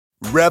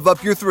Rev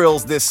up your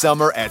thrills this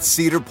summer at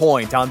Cedar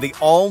Point on the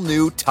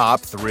all-new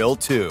Top Thrill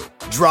 2.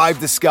 Drive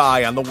the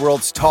sky on the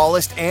world's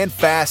tallest and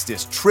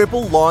fastest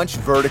triple-launch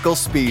vertical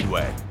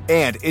speedway.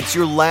 And it's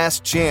your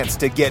last chance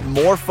to get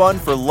more fun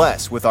for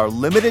less with our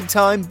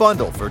limited-time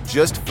bundle for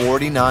just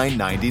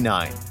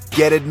 $49.99.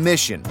 Get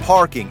admission,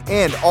 parking,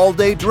 and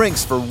all-day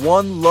drinks for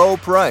one low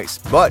price.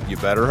 But you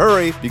better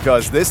hurry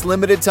because this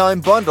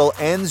limited-time bundle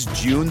ends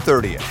June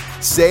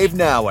 30th. Save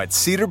now at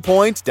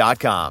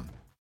cedarpoint.com.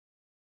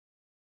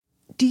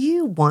 Do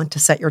you want to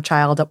set your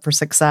child up for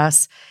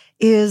success?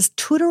 Is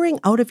tutoring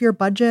out of your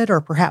budget,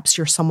 or perhaps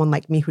you're someone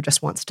like me who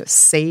just wants to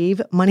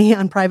save money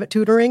on private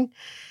tutoring?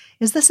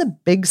 Is this a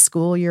big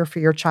school year for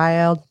your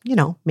child? You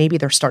know, maybe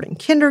they're starting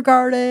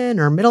kindergarten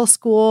or middle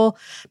school.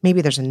 Maybe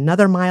there's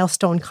another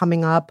milestone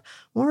coming up.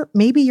 Or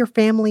maybe your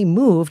family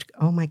moved.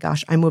 Oh my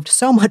gosh, I moved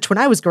so much when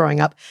I was growing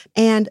up.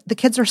 And the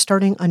kids are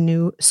starting a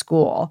new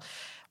school.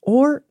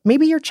 Or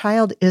maybe your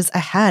child is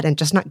ahead and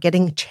just not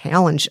getting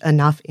challenged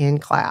enough in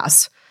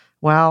class.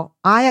 Well,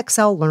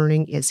 IXL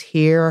Learning is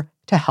here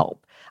to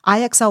help.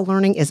 IXL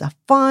Learning is a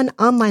fun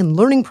online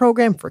learning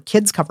program for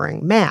kids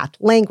covering math,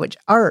 language,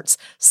 arts,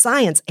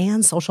 science,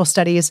 and social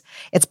studies.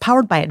 It's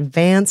powered by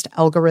advanced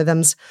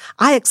algorithms.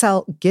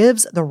 IXL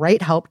gives the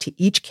right help to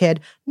each kid,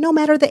 no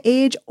matter the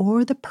age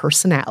or the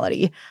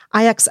personality.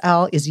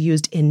 IXL is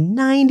used in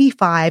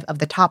 95 of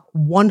the top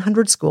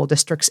 100 school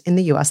districts in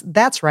the U.S.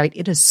 That's right,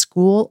 it is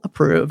school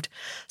approved.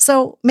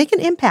 So make an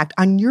impact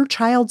on your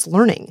child's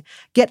learning.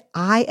 Get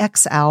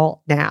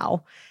IXL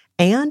now.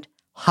 And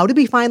How to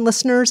Be Fine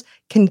listeners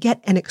can get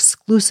an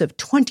exclusive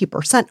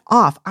 20%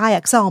 off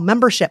IXL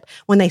membership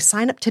when they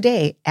sign up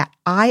today at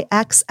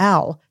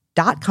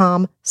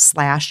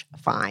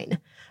IXL.com/fine.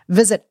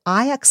 Visit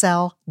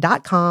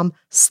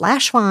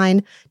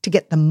IXL.com/fine to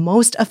get the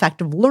most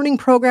effective learning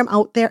program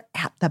out there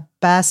at the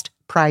best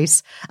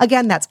price.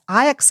 Again, that's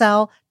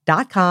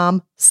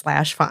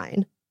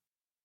IXL.com/fine.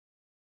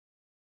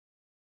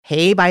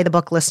 Hey, By the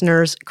Book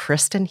listeners,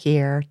 Kristen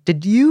here.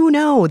 Did you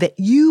know that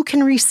you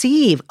can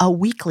receive a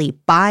weekly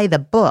By the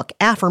Book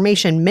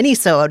affirmation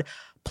minisode,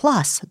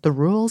 plus the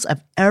rules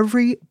of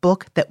every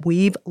book that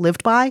we've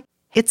lived by?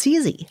 It's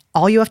easy.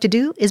 All you have to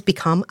do is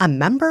become a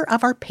member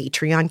of our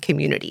Patreon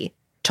community.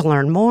 To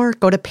learn more,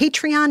 go to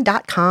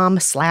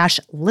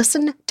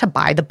patreon.com/listen to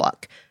By the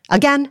Book.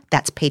 Again,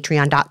 that's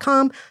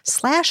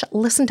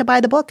patreon.com/listen to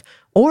By the Book,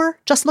 or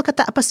just look at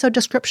the episode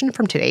description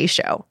from today's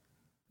show.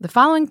 The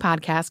following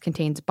podcast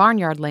contains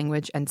barnyard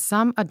language and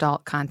some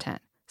adult content,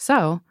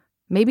 so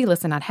maybe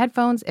listen on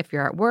headphones if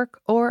you're at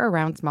work or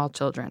around small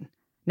children.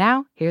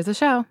 Now, here's the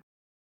show.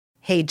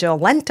 Hey,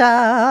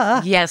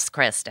 Jolenta. Yes,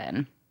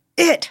 Kristen.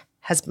 It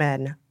has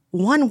been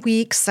 1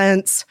 week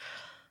since,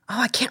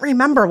 I can't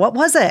remember. What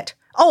was it?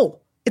 Oh,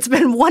 it's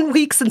been 1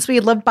 week since we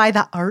lived by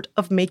the art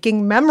of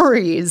making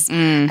memories.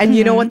 Mm-hmm. And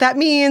you know what that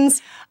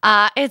means?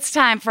 It's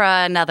time for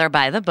another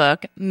By the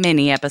Book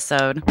mini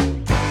episode.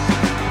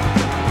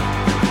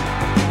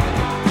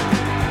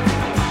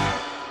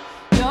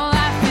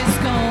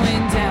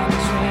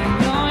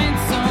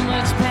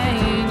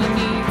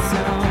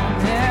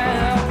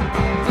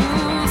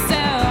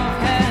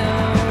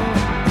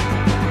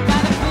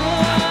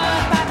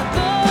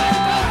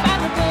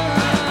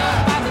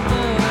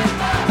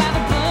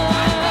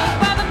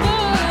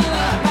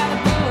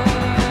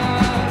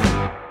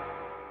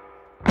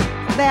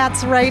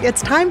 That's right.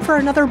 It's time for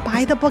another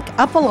By the Book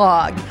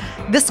epilogue.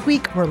 This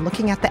week, we're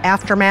looking at the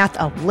aftermath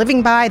of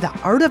Living by the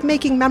Art of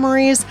Making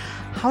Memories,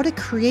 How to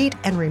Create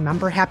and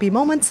Remember Happy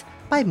Moments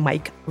by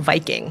Mike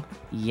Viking.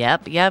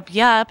 Yep.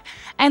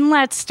 And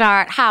let's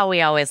start how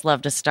we always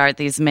love to start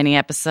these mini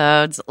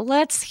episodes.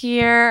 Let's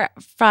hear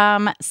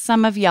from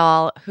some of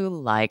y'all who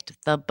liked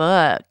the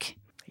book.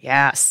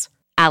 Yes.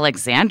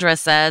 Alexandra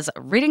says,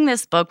 reading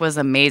this book was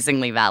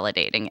amazingly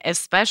validating,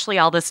 especially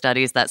all the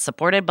studies that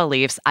supported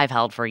beliefs I've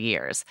held for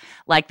years,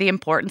 like the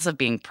importance of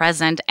being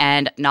present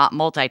and not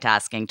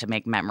multitasking to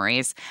make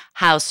memories,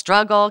 how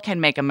struggle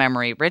can make a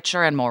memory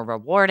richer and more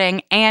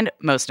rewarding, and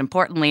most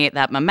importantly,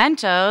 that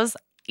mementos,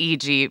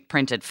 e.g.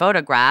 printed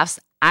photographs,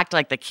 act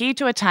like the key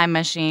to a time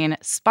machine,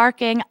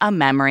 sparking a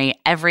memory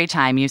every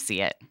time you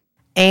see it.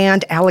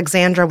 And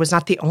Alexandra was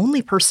not the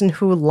only person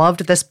who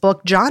loved this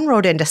book. John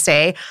wrote in to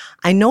say,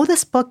 I know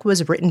this book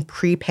was written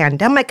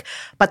pre-pandemic,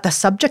 but the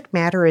subject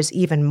matter is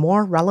even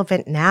more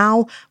relevant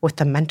now with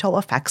the mental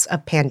effects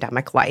of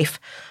pandemic life.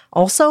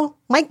 Also,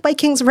 Mike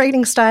Viking's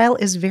writing style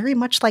is very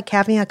much like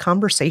having a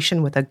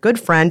conversation with a good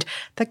friend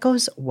that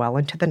goes well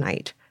into the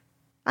night.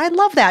 I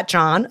love that,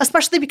 John,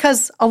 especially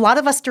because a lot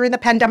of us during the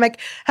pandemic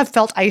have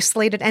felt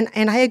isolated,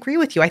 and I agree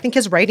with you. I think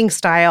his writing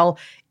style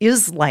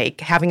is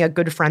like having a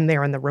good friend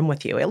there in the room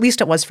with you. At least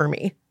it was for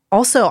me.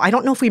 Also, I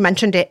don't know if we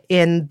mentioned it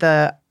in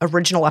the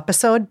original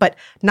episode, but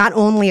not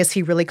only is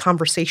he really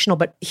conversational,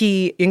 but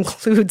he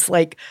includes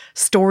like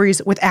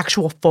stories with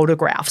actual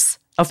photographs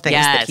of things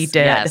that he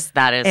did. Yes,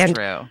 that is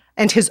true.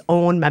 And his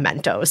own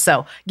mementos.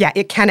 So yeah,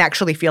 it can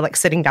actually feel like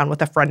sitting down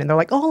with a friend and they're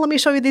like, oh, let me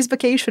show you these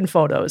vacation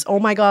photos. Oh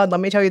my God, let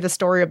me tell you the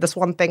story of this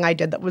one thing I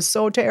did that was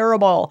so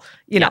terrible.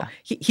 You know,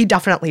 he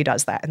definitely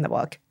does that in the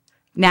book.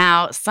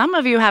 Now, some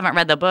of you haven't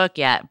read the book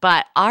yet,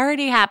 but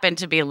already happen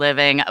to be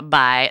living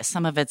by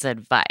some of its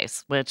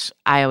advice, which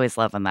I always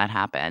love when that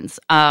happens.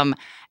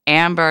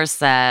 Amber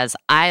says,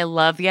 I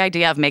love the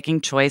idea of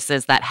making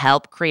choices that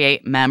help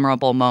create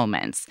memorable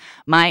moments.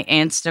 My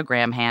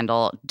Instagram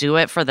handle, Do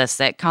It for the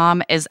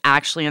Sitcom, is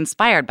actually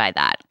inspired by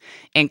that.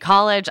 In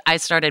college, I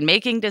started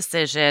making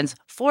decisions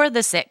for the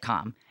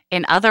sitcom.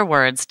 In other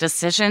words,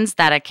 decisions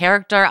that a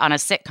character on a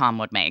sitcom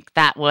would make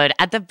that would,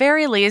 at the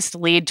very least,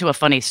 lead to a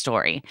funny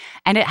story.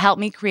 And it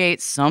helped me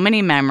create so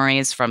many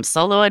memories, from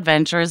solo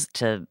adventures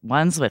to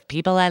ones with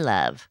people I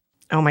love.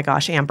 Oh my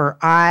gosh, Amber,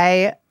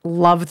 I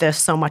love this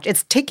so much.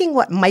 It's taking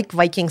what Mike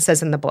Viking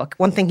says in the book.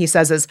 One thing he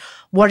says is,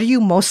 what are you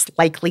most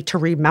likely to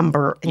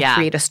remember and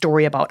create a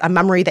story about? A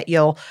memory that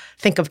you'll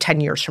think of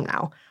 10 years from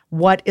now.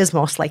 What is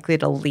most likely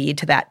to lead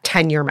to that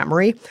 10-year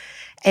memory?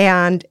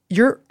 And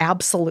you're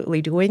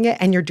absolutely doing it,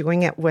 and you're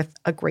doing it with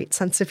a great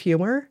sense of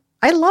humor.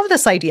 I love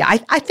this idea. I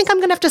think I'm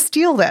going to have to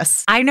steal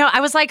this. I know.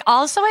 I was like,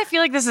 also, I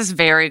feel like this is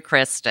very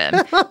Kristen.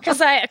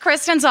 Because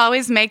Kristen's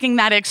always making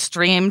that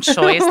extreme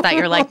choice that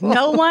you're like,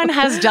 no one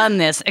has done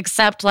this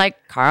except like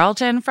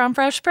Carlton from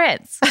Fresh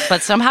Prince.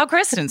 But somehow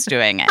Kristen's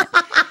doing it.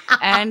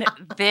 And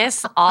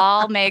this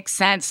all makes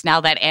sense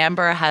now that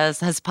Amber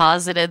has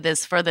posited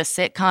this for the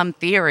sitcom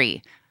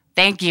theory.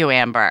 Thank you,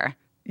 Amber.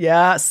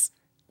 Yes.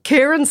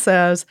 Karen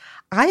says,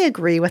 I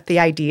agree with the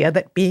idea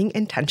that being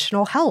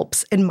intentional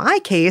helps. In my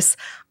case,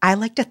 I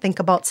like to think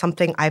about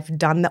something I've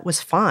done that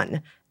was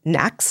fun.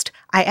 Next,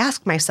 I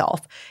ask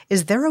myself,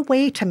 is there a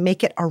way to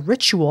make it a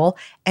ritual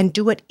and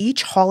do it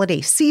each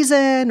holiday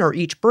season or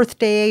each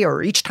birthday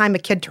or each time a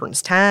kid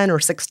turns 10 or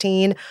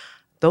 16?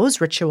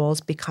 Those rituals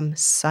become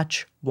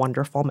such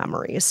wonderful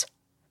memories.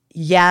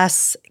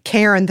 Yes,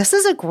 Karen, this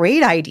is a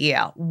great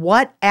idea.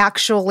 What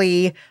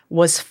actually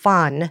was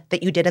fun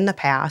that you did in the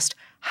past?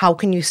 How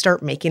can you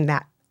start making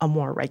that a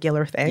more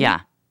regular thing? Yeah.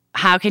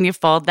 How can you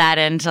fold that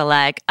into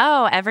like,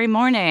 oh, every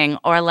morning,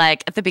 or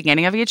like at the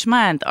beginning of each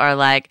month, or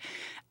like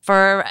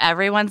for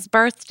everyone's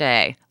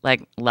birthday?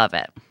 Like, love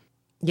it.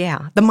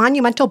 Yeah. The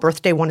monumental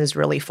birthday one is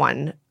really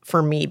fun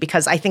for me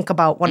because I think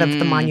about one of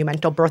the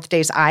monumental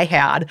birthdays I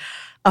had.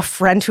 A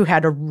friend who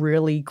had a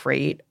really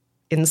great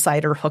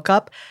insider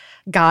hookup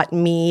got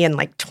me and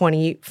like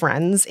 20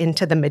 friends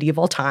into the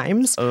medieval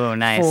times. Oh,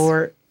 nice.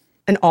 For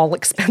an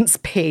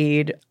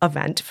all-expense-paid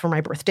event for my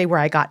birthday where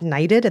I got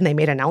knighted and they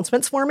made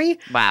announcements for me.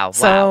 Wow.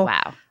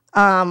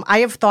 I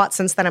have thought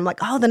since then, I'm like,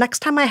 oh, the next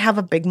time I have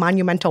a big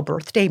monumental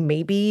birthday,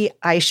 maybe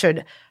I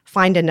should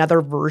find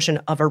another version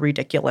of a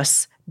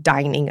ridiculous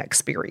dining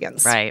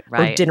experience. Right.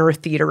 Or dinner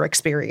theater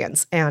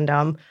experience.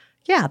 And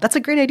yeah, that's a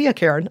great idea,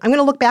 Karen. I'm going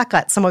to look back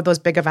at some of those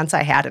big events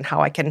I had and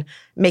how I can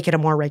make it a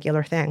more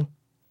regular thing.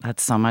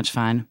 That's so much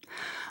fun.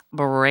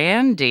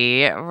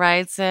 Brandy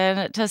writes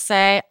in to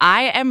say,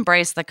 I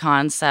embrace the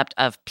concept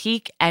of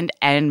peak and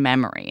end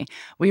memory.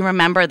 We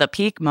remember the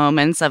peak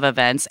moments of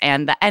events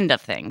and the end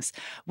of things,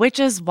 which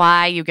is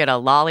why you get a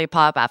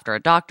lollipop after a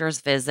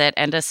doctor's visit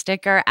and a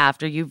sticker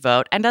after you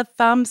vote and a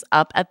thumbs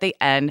up at the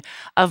end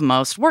of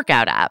most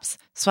workout apps.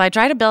 So I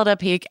try to build a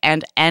peak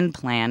and end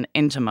plan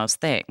into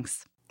most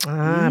things.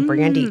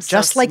 Brandy,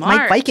 just like smart.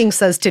 Mike Viking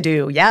says to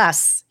do.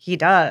 Yes, he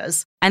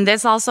does. And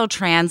this also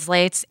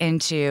translates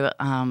into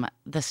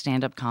the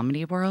stand-up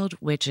comedy world,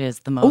 which is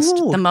the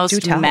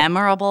most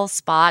memorable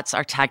spots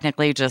are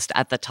technically just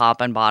at the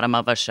top and bottom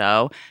of a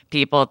show.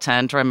 People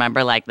tend to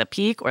remember like the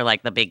peak or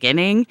like the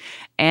beginning,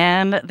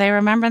 and they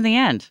remember the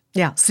end.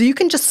 Yeah, so you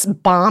can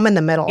just bomb in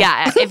the middle.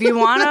 Yeah, if you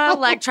want to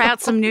like try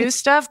out some new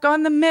stuff, go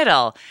in the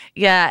middle.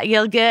 Yeah,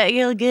 you'll get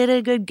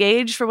a good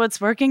gauge for what's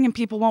working, and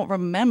people won't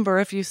remember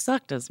if you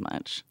sucked as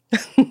much.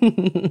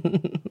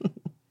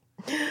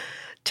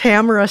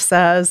 Tamara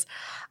says,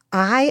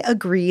 I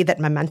agree that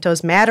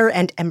mementos matter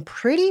and am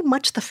pretty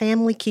much the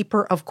family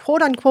keeper of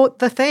quote-unquote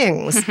the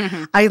things.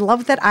 I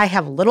love that I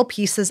have little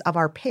pieces of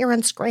our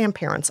parents,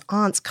 grandparents,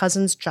 aunts,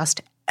 cousins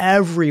just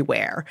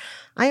everywhere.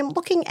 I am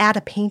looking at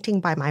a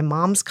painting by my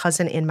mom's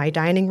cousin in my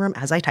dining room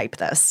as I type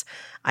this.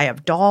 I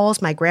have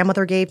dolls my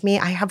grandmother gave me.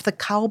 I have the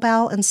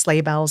cowbell and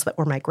sleigh bells that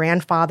were my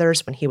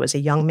grandfather's when he was a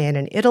young man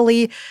in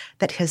Italy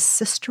that his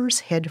sisters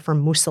hid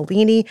from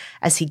Mussolini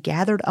as he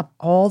gathered up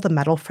all the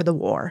metal for the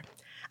war.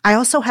 I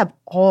also have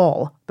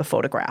all the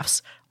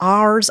photographs.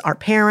 Ours, our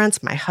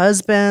parents, my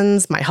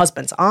husband's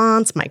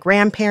aunts, my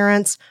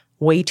grandparents.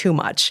 Way too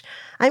much.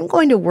 I'm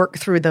going to work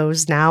through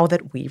those now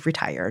that we've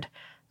retired.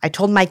 I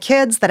told my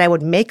kids that I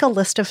would make a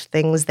list of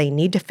things they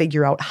need to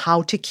figure out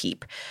how to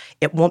keep.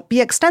 It won't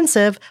be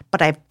extensive,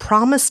 but I've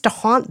promised to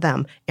haunt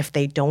them if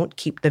they don't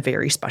keep the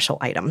very special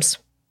items.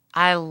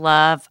 I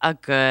love a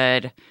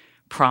good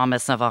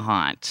promise of a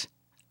haunt.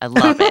 I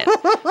love it.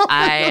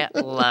 I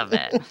love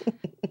it.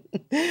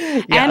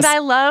 Yes. And I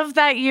love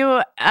that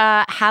you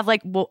have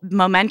like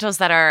mementos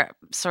that are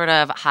sort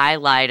of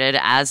highlighted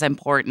as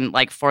important,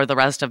 like for the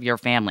rest of your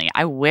family.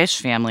 I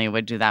wish family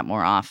would do that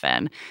more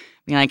often.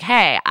 Being like,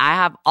 hey, I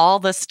have all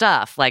this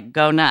stuff, like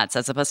go nuts,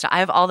 as opposed to I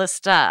have all this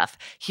stuff.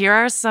 Here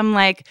are some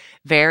like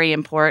very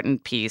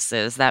important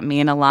pieces that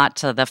mean a lot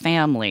to the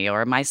family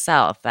or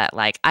myself that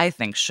like I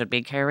think should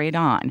be carried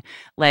on.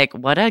 Like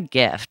what a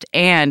gift,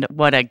 and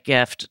what a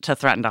gift to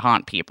threaten to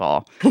haunt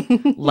people.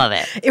 Love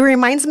it. It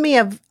reminds me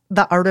of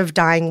The Art of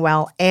Dying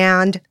Well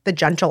and The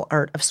Gentle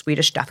Art of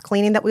Swedish Death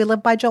Cleaning that we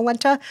live by,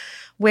 Jolenta,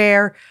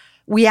 where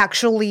we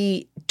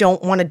actually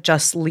don't want to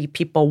just leave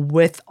people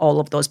with all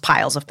of those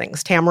piles of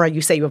things. Tamara, you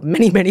say you have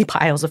many, many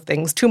piles of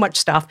things, too much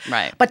stuff.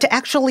 Right. But to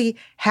actually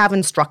have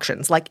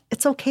instructions, like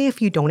it's okay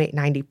if you donate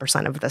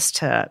 90% of this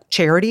to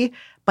charity,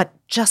 but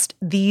just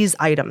these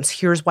items,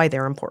 here's why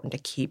they're important to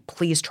keep.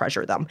 Please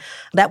treasure them.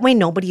 That way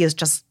nobody is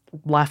just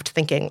left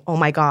thinking, oh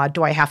my God,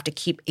 do I have to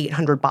keep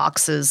 800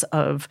 boxes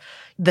of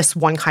this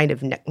one kind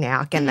of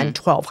knickknack and then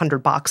 1,200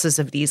 boxes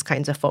of these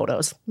kinds of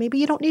photos? Maybe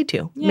you don't need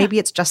to. Yeah. Maybe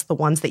it's just the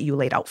ones that you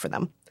laid out for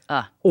them.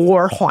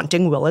 Or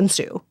haunting will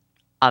ensue.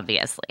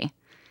 Obviously.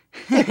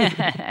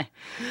 Liz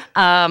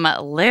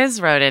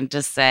wrote in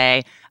to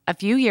say, a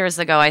few years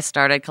ago, I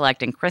started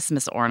collecting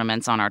Christmas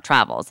ornaments on our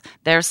travels.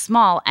 They're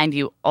small, and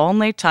you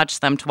only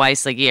touch them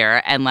twice a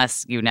year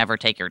unless you never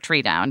take your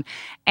tree down.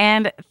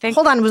 And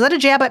Hold on, was that a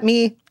jab at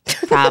me?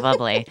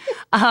 Probably.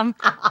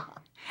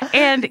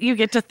 And you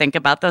get to think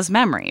about those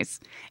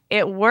memories.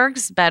 It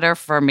works better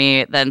for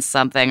me than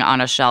something on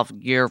a shelf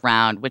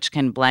year-round, which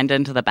can blend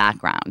into the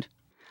background.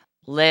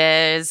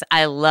 Liz,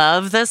 I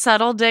love the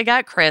subtle dig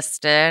at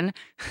Kristen.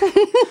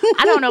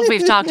 I don't know if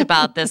we've talked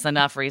about this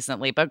enough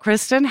recently, but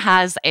Kristen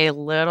has a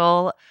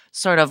little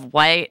sort of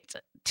white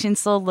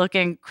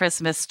tinsel-looking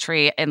Christmas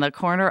tree in the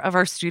corner of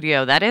our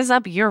studio that is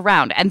up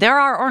year-round, and there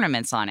are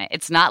ornaments on it.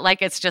 It's not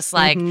like it's just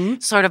like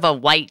sort of a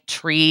white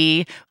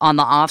tree on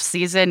the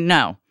off-season.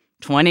 No,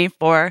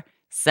 24/7,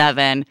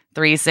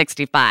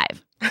 365.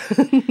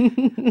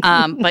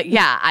 But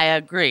yeah, I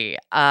agree.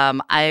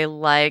 I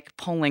like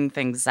pulling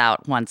things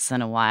out once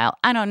in a while.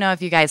 I don't know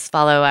if you guys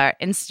follow our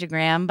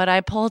Instagram, but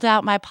I pulled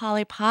out my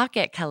Polly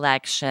Pocket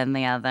collection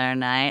the other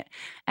night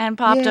and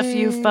popped a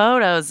few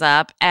photos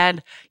up.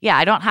 And yeah,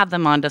 I don't have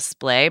them on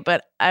display,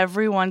 but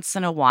every once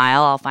in a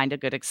while I'll find a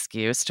good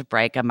excuse to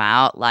break them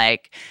out,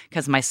 like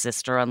because my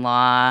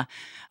sister-in-law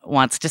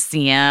wants to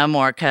see him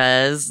or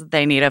because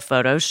they need a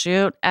photo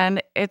shoot,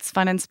 and it's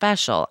fun and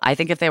special. I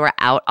think if they were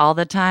out all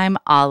the time,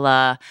 a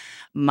la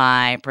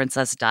my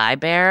Princess Di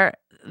Bear,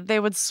 they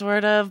would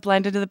sort of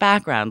blend into the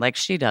background like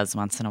she does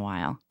once in a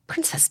while.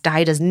 Princess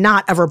Di does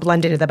not ever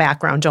blend into the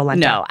background, Jolenta.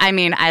 No, I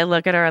mean, I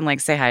look at her and like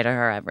say hi to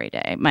her every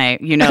day.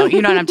 You know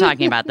what I'm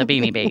talking about, the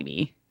Beanie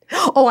Baby.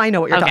 Oh, I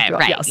know what you're talking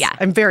about. Right, yes. yeah.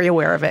 I'm very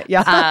aware of it.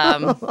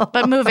 Yeah.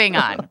 But moving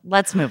on.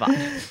 Let's move on.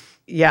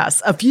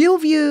 Yes. A few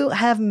of you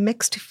have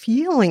mixed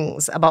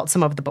feelings about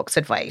some of the book's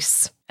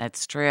advice.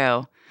 That's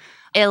true.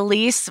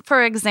 Elise,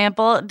 for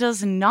example,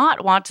 does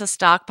not want to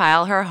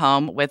stockpile her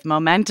home with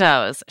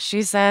mementos.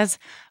 She says,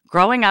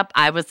 growing up,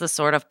 I was the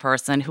sort of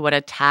person who would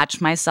attach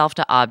myself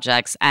to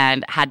objects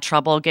and had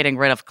trouble getting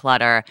rid of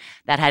clutter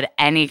that had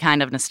any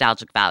kind of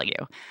nostalgic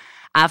value.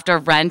 After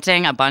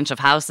renting a bunch of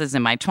houses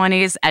in my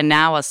 20s and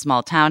now a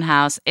small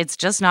townhouse, it's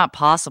just not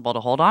possible to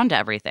hold on to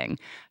everything.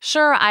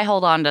 Sure, I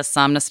hold on to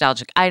some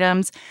nostalgic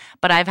items,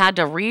 but I've had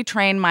to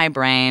retrain my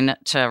brain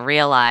to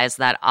realize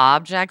that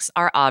objects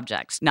are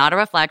objects, not a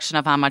reflection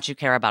of how much you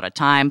care about a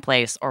time,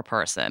 place, or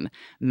person.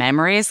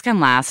 Memories can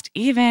last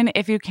even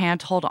if you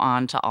can't hold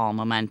on to all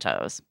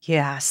mementos.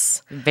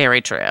 Yes. Very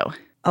true.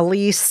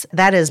 Elise,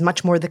 that is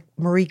much more the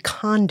Marie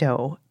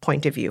Kondo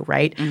point of view,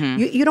 right?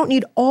 You don't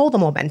need all the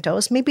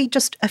mementos, maybe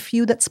just a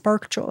few that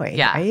spark joy,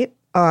 right?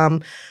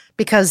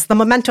 Because the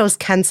mementos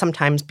can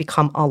sometimes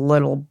become a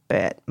little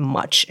bit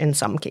much in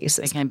some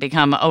cases. They can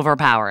become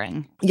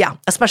overpowering. Yeah,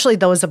 especially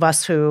those of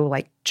us who,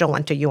 like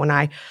Jolenta, you and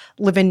I,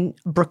 live in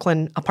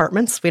Brooklyn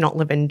apartments. We don't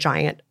live in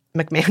giant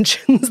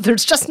McMansions.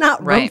 There's just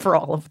not room for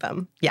all of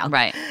them. Yeah.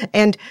 Right.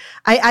 And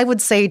I would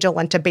say,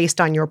 Jolenta,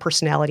 based on your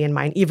personality and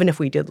mine, even if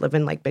we did live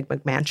in like big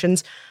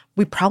McMansions,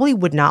 we probably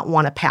would not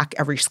want to pack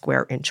every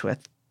square inch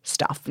with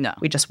stuff. No.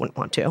 We just wouldn't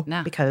want to.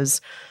 No. Because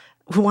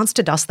who wants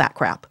to dust that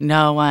crap?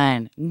 No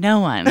one.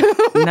 No one.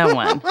 No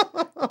one.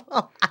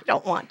 I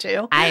don't want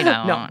to. I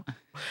don't. No.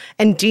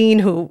 And Dean,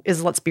 who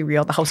is, let's be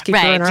real, the housekeeper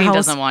in our Dean house.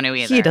 doesn't want to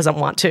either. He doesn't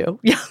want to.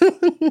 Yeah.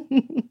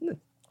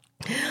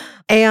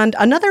 And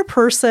another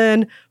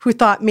person who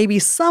thought maybe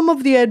some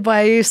of the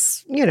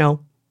advice,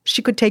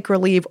 she could take or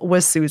leave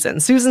was Susan.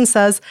 Susan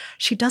says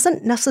she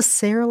doesn't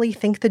necessarily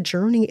think the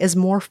journey is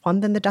more fun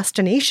than the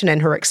destination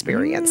in her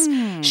experience.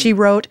 She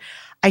wrote,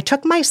 I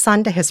took my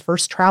son to his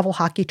first travel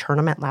hockey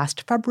tournament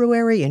last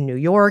February in New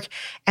York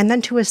and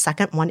then to his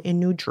second one in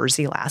New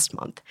Jersey last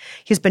month.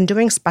 He's been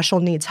doing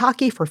special needs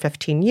hockey for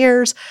 15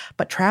 years,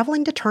 but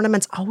traveling to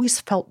tournaments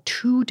always felt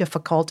too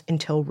difficult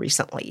until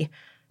recently.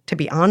 To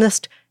be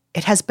honest,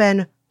 it has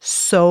been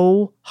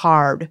so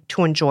hard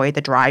to enjoy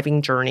the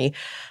driving journey,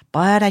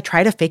 but I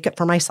try to fake it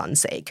for my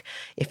son's sake.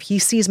 If he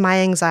sees my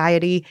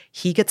anxiety,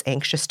 he gets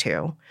anxious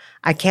too.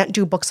 I can't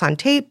do books on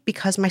tape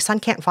because my son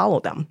can't follow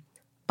them.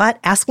 But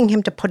asking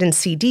him to put in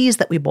CDs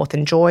that we both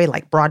enjoy,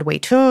 like Broadway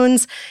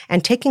tunes,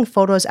 and taking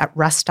photos at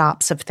rest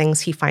stops of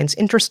things he finds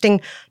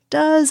interesting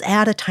does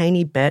add a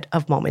tiny bit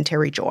of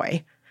momentary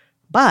joy.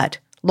 But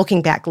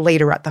looking back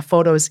later at the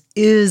photos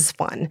is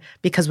fun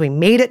because we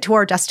made it to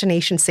our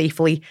destination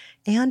safely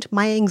and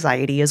my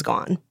anxiety is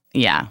gone.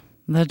 Yeah,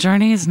 the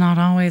journey is not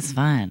always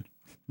fun.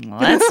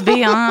 Let's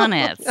be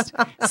honest.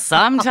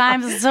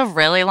 Sometimes it's a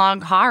really long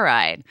car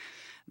ride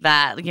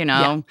that,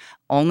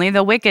 only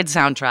the Wicked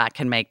soundtrack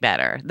can make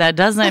better. That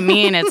doesn't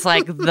mean it's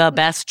like the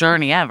best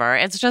journey ever.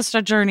 It's just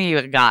a journey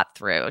you got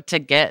through to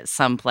get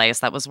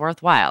someplace that was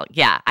worthwhile.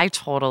 Yeah, I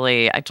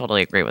totally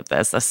agree with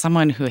this. As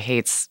someone who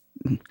hates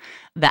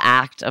the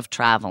act of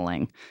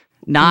traveling,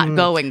 not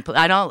going.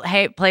 I don't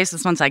hate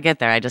places once I get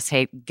there. I just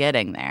hate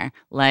getting there.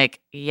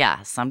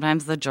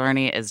 Sometimes the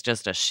journey is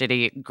just a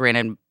shitty grin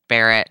and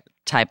bear it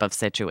type of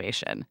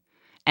situation.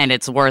 And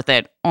it's worth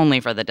it only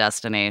for the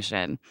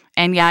destination.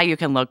 And yeah, you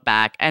can look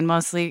back and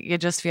mostly you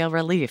just feel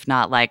relief,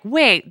 not like,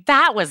 wait,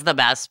 that was the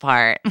best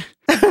part.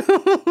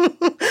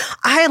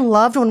 I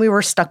loved when we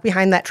were stuck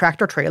behind that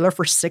tractor trailer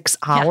for 6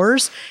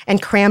 hours and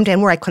crammed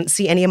in where I couldn't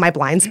see any of my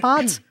blind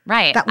spots.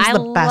 Right. That was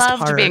the best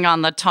part. I loved being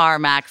on the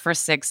tarmac for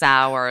 6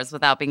 hours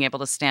without being able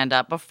to stand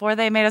up before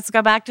they made us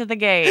go back to the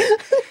gate.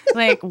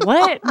 Like,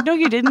 what? No,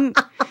 you didn't.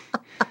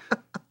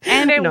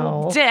 And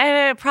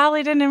it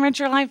probably didn't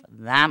enrich your life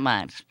that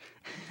much.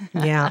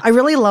 Yeah, I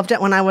really loved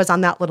it when I was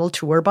on that little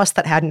tour bus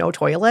that had no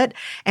toilet,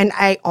 and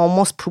I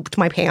almost pooped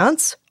my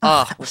pants.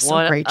 That was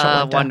so great,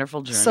 Jolinda.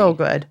 Wonderful journey. So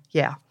good.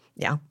 Yeah.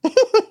 All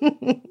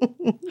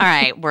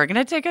right, we're going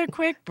to take a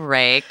quick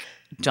break.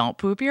 Don't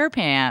poop your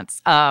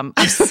pants. I'm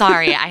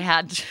sorry, I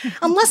had to.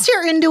 Unless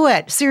you're into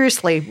it.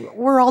 Seriously,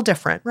 we're all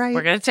different, right?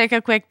 We're going to take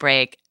a quick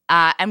break.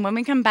 And when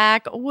we come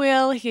back,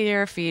 we'll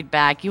hear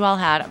feedback you all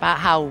had about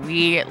how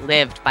we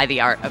lived by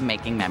the art of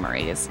making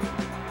memories.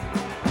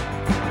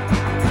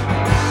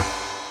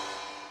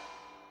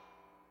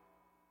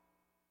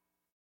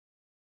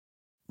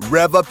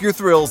 Rev up your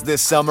thrills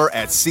this summer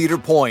at Cedar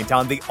Point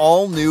on the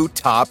all-new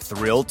Top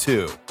Thrill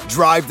 2.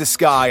 Drive the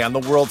sky on the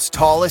world's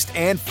tallest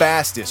and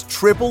fastest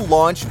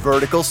triple-launch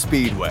vertical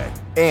speedway.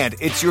 And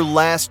it's your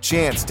last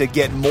chance to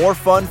get more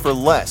fun for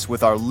less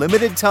with our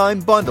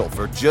limited-time bundle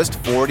for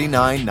just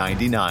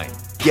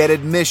 $49.99. Get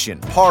admission,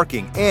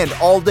 parking, and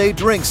all-day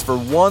drinks for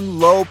one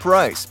low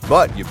price.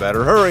 But you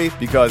better hurry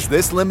because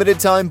this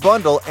limited-time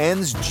bundle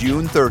ends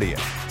June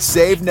 30th.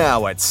 Save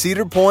now at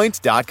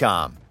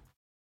cedarpoint.com.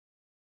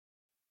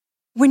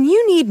 When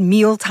you need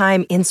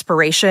mealtime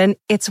inspiration,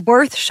 it's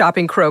worth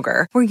shopping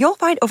Kroger, where you'll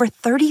find over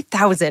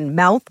 30,000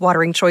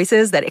 mouth-watering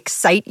choices that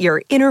excite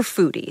your inner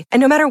foodie. And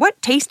no matter what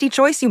tasty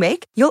choice you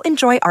make, you'll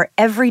enjoy our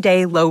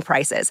everyday low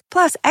prices,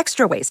 plus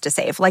extra ways to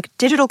save, like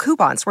digital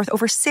coupons worth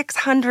over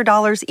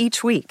 $600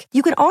 each week.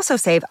 You can also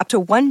save up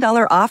to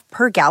 $1 off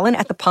per gallon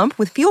at the pump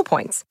with fuel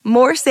points.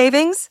 More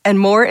savings and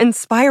more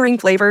inspiring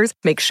flavors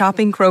make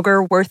shopping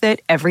Kroger worth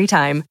it every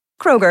time.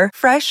 Kroger,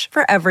 fresh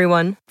for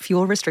everyone.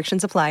 Fuel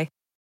restrictions apply.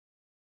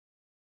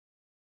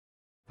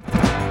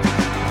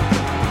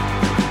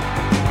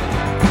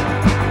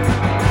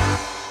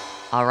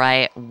 All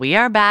right, we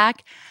are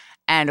back,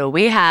 and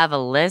we have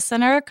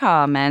listener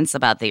comments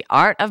about the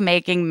art of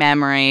making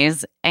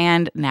memories.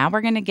 And now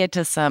we're going to get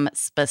to some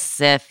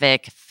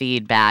specific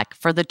feedback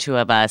for the two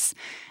of us,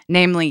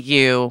 namely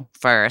you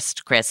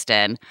first,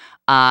 Kristen.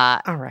 All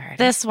right.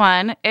 This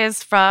one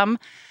is from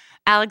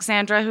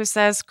Alexandra, who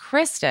says,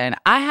 Kristen,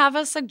 I have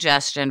a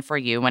suggestion for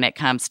you when it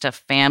comes to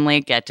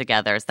family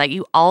get-togethers that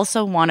you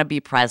also want to be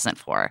present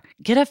for.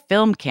 Get a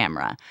film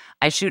camera.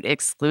 I shoot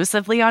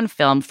exclusively on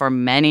film for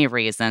many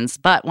reasons,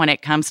 but when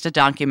it comes to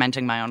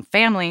documenting my own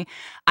family,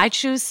 I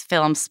choose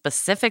film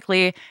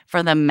specifically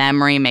for the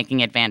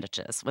memory-making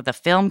advantages. With a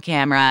film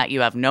camera,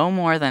 you have no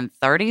more than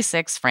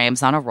 36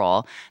 frames on a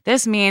roll.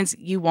 This means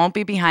you won't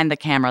be behind the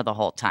camera the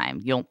whole time.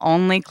 You'll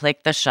only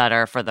click the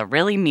shutter for the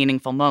really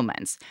meaningful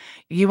moments.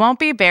 You won't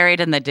be buried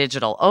in the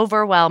digital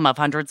overwhelm of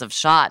hundreds of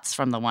shots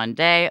from the one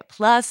day.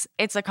 Plus,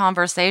 it's a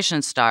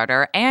conversation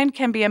starter and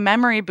can be a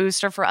memory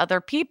booster for other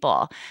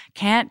people.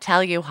 Can't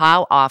tell you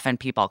how often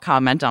people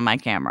comment on my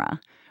camera,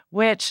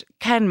 which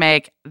can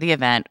make the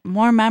event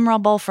more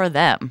memorable for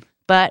them.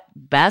 But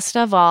best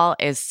of all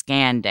is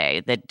scan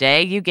day. The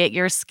day you get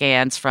your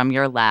scans from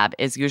your lab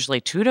is usually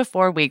 2 to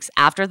 4 weeks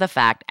after the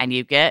fact, and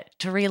you get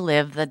to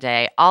relive the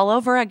day all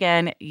over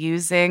again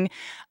using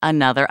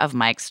another of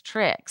Mike's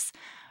tricks.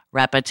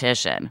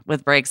 Repetition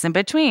with breaks in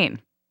between.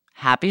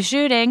 Happy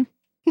shooting.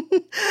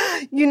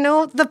 You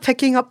know, the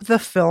picking up the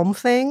film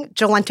thing,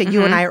 Jolenta,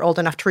 you and I are old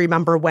enough to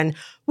remember when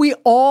we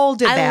all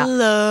did that. I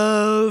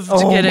loved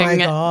getting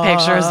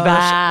pictures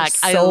back.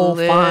 So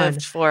I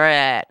lived for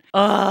it.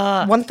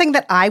 One thing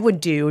that I would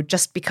do,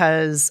 just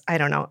because, I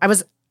don't know, I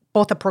was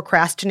both a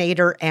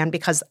procrastinator and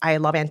because I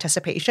love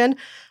anticipation,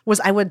 was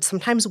I would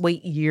sometimes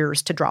wait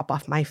years to drop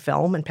off my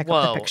film and pick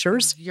up the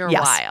pictures. You're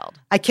Yes. wild.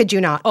 I kid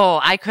you not. Oh,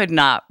 I could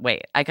not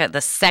wait.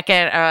 The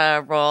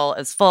second roll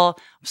is full.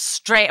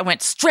 I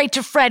went straight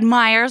to Fred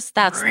Meyer's.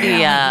 That's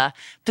the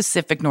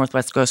Pacific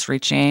Northwest grocery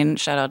chain.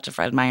 Shout out to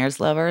Fred Meyer's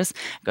lovers.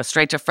 Go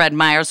straight to Fred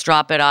Meyer's,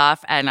 drop it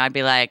off, and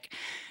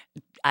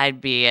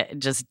I'd be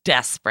just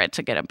desperate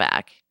to get it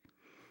back.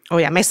 Oh,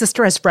 yeah. My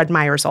sister has Fred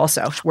Meyer's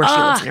also, where she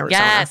lives in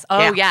Arizona. Yes.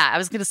 Oh, yeah. I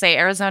was going to say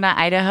Arizona,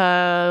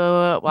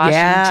 Idaho,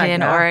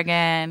 Washington,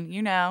 Oregon,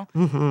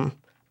 Mm-hmm.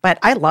 But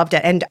I loved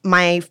it. And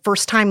my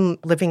first time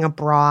living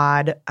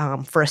abroad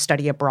for a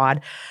study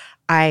abroad,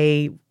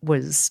 I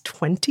was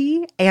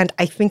 20. And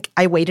I think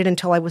I waited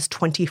until I was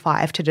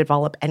 25 to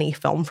develop any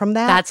film from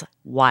that. That's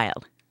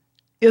wild.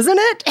 Isn't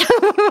it?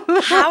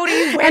 How do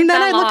you wait And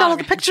then that I looked at all long?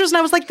 the pictures and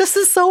I was like, this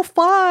is so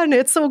fun.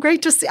 It's so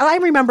great to see. I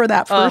remember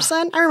that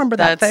person. I remember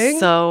that thing.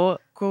 That's so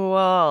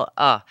cool.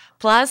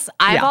 Plus,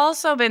 I've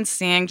also been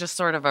seeing just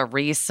sort of a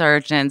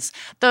resurgence.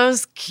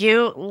 Those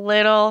cute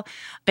little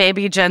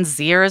baby Gen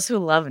Zers who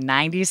love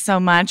 90s so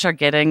much are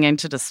getting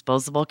into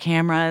disposable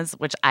cameras,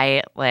 which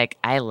I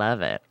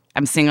love it.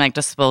 I'm seeing like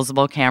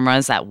disposable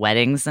cameras at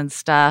weddings and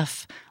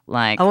stuff.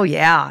 Like, Oh,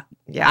 yeah.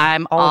 Yeah.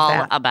 I'm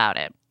all about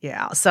it.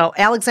 Yeah. So,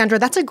 Alexandra,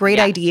 that's a great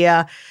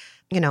idea.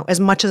 As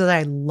much as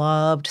I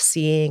loved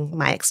seeing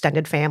my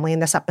extended family in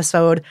this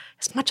episode,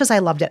 as much as I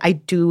loved it, I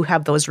do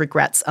have those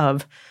regrets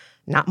of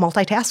not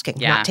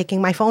multitasking, not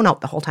taking my phone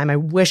out the whole time. I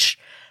wish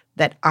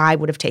that I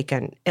would have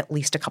taken at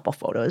least a couple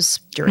photos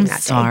during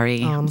that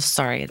day. I'm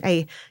sorry.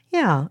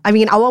 I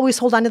mean, I'll always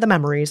hold on to the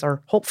memories,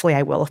 or hopefully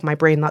I will if my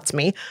brain lets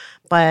me.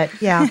 But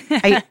yeah,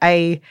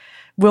 I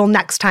will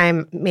next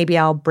time. Maybe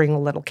I'll bring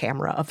a little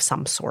camera of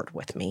some sort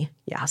with me.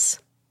 Yes.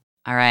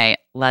 All right,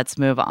 let's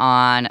move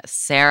on.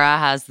 Sarah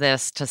has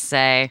this to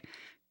say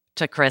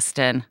to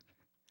Kristen.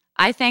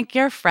 I think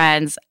your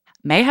friends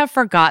may have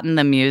forgotten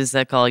the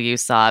musical you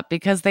saw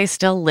because they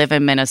still live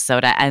in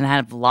Minnesota and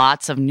have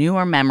lots of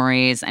newer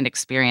memories and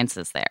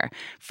experiences there.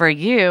 For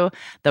you,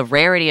 the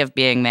rarity of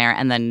being there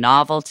and the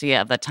novelty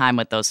of the time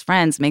with those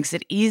friends makes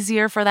it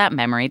easier for that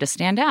memory to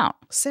stand out.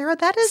 Sarah,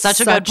 that is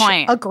such a good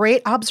point. A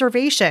great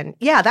observation.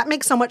 Yeah, that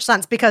makes so much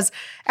sense because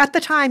at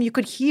the time you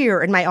could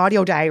hear in my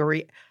audio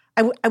diary,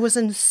 I was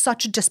in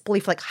such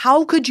disbelief. Like,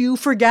 how could you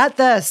forget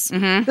this?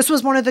 Mm-hmm. This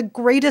was one of the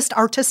greatest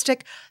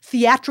artistic,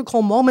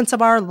 theatrical moments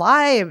of our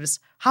lives.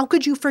 How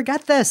could you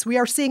forget this? We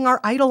are seeing our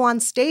idol on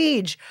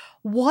stage.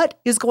 What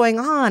is going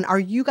on? Are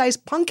you guys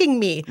punking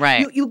me?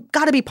 Right. You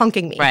got to be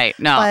punking me. Right.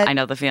 No, I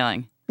know the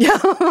feeling. Yeah.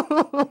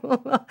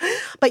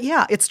 But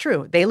yeah, it's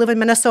true. They live in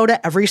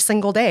Minnesota every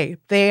single day.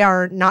 They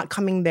are not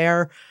coming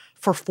there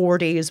for 4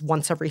 days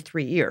once every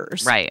 3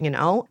 years. Right.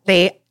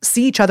 They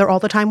see each other all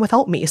the time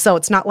without me. So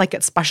it's not like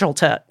it's special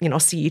to,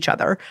 see each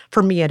other.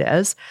 For me, it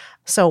is.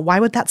 So why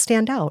would that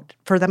stand out?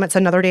 For them, it's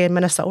another day in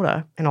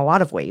Minnesota in a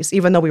lot of ways.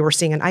 Even though we were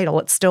seeing an idol,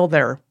 it's still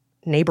their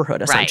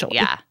neighborhood, essentially.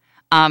 Right,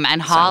 yeah.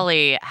 And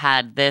Holly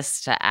had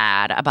this to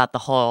add about the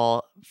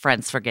whole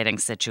friends forgetting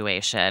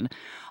situation.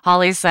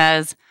 Holly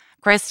says,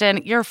 Kristen,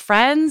 your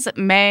friends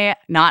may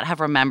not have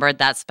remembered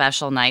that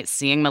special night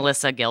seeing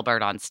Melissa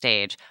Gilbert on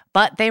stage,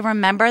 but they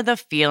remember the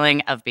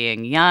feeling of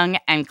being young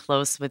and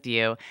close with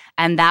you,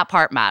 and that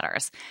part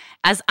matters.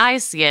 As I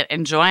see it,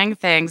 enjoying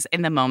things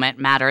in the moment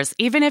matters,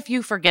 even if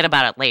you forget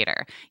about it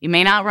later. You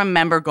may not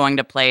remember going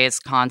to plays,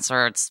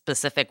 concerts,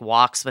 specific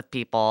walks with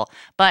people,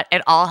 but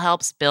it all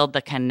helps build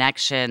the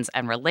connections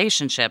and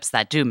relationships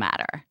that do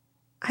matter.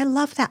 I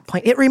love that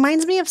point. It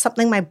reminds me of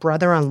something my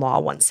brother-in-law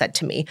once said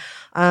to me.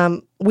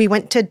 We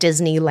went to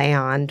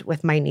Disneyland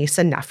with my niece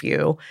and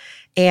nephew,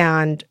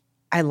 and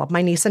I love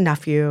my niece and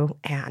nephew,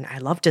 and I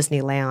love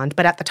Disneyland.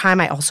 But at the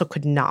time, I also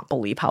could not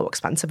believe how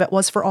expensive it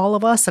was for all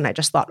of us. And I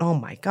just thought, oh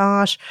my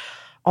gosh,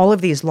 all of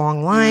these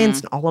long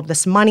lines and all of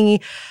this money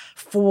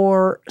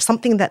for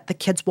something that the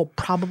kids will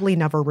probably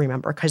never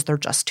remember because they're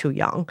just too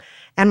young.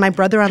 And my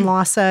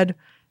brother-in-law said,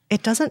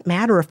 it doesn't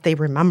matter if they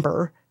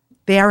remember.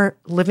 They are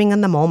living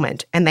in the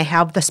moment, and they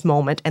have this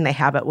moment, and they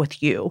have it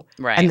with you.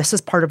 Right. And this is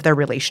part of their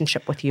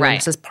relationship with you. Right. And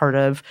this is part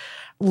of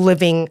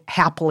living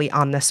happily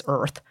on this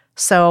earth.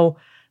 So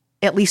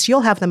at least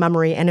you'll have the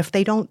memory, and if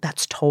they don't,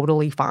 that's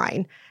totally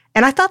fine.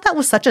 And I thought that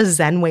was such a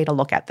Zen way to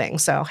look at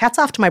things. So hats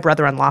off to my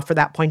brother-in-law for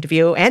that point of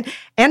view, and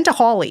to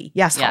Holly.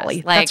 Yes, Holly,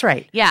 that's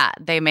right. Yeah,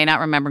 they may not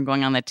remember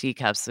going on the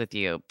teacups with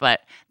you, but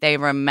they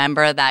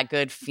remember that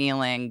good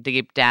feeling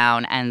deep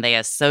down, and they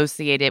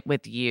associate it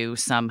with you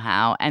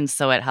somehow. And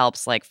so it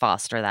helps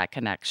foster that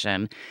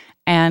connection.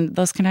 And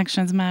those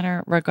connections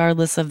matter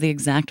regardless of the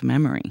exact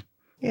memory.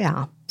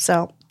 Yeah.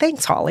 So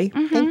thanks, Holly.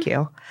 Thank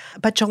you.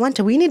 But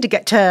Jolenta, we need to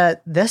get to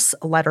this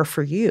letter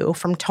for you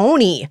from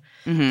Tony.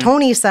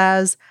 Tony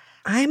says,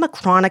 I'm a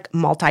chronic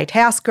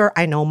multitasker.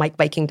 I know Mike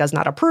Viking does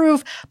not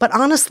approve, but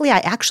honestly, I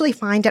actually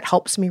find it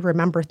helps me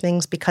remember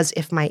things because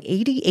if my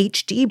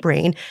ADHD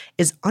brain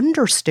is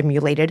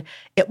understimulated,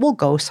 it will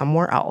go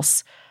somewhere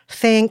else.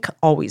 Think,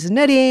 always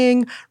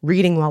knitting,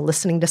 reading while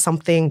listening to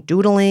something,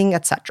 doodling,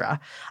 etc.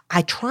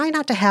 I try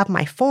not to have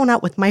my phone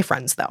out with my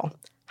friends, though.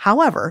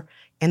 However,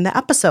 in the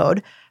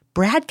episode,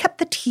 Brad kept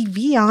the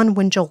TV on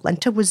when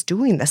Jolenta was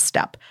doing this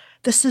step.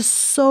 This is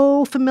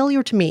so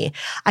familiar to me.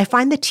 I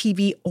find the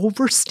TV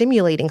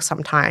overstimulating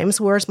sometimes,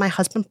 whereas my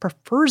husband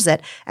prefers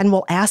it and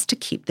will ask to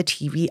keep the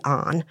TV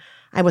on.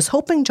 I was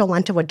hoping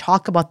Jolenta would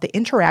talk about the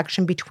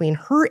interaction between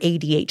her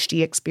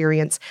ADHD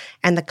experience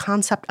and the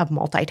concept of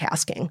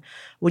multitasking.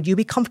 Would you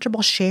be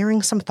comfortable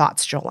sharing some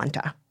thoughts,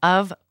 Jolenta?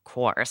 Of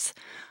course.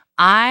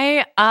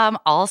 I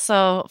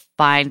also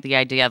find the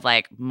idea of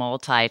like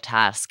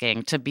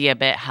multitasking to be a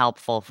bit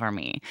helpful for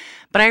me.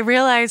 But I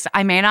realize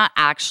I may not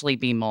actually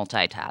be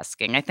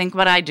multitasking. I think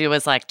what I do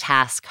is like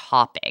task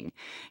hopping.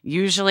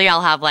 Usually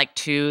I'll have like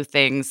 2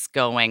 things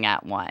going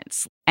at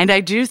once. And I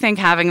do think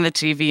having the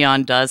TV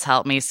on does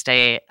help me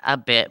stay a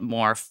bit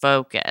more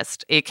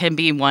focused. It can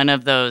be one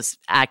of those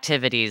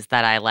activities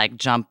that I like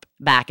jump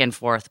back and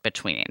forth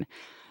between.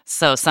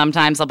 So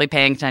sometimes I'll be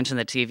paying attention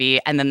to the TV,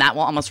 and then that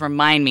will almost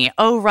remind me,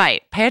 oh,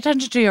 right, pay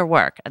attention to your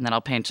work. And then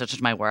I'll pay attention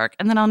to my work,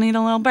 and then I'll need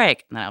a little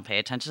break, and then I'll pay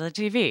attention to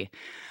the TV.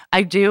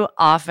 I do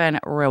often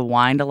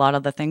rewind a lot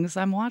of the things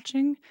I'm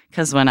watching,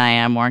 because when I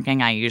am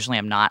working, I usually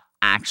am not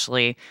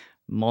actually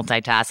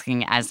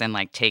multitasking, as in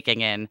like taking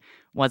in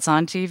what's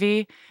on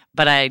TV.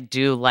 But I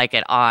do like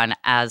it on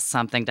as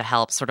something to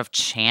help sort of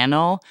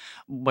channel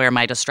where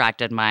my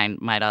distracted mind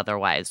might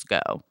otherwise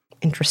go.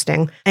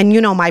 Interesting. And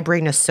my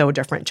brain is so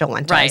different,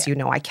 Jolenta. Right. As you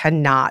know, I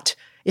cannot.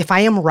 If I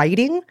am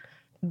writing,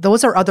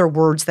 those are other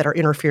words that are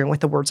interfering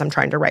with the words I'm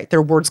trying to write.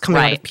 They're words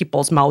coming out of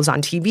people's mouths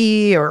on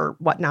TV or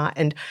whatnot.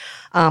 And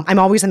I'm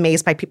always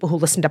amazed by people who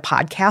listen to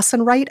podcasts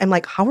and write. I'm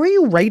like, how are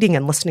you writing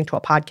and listening to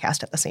a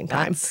podcast at the same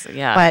time?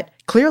 Yeah. But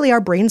clearly our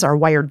brains are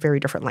wired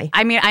very differently.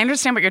 I mean, I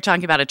understand what you're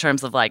talking about in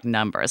terms of like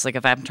numbers. Like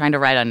if I'm trying to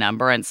write a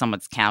number and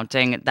someone's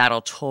counting,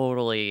 that'll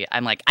totally,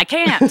 I'm like, I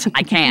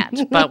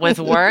can't. But with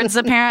words,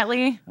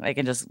 apparently, they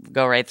can just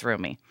go right through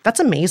me. That's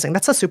amazing.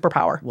 That's a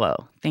superpower.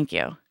 Whoa, thank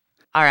you.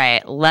 All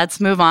right, let's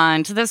move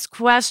on to this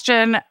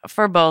question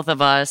for both of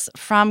us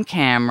from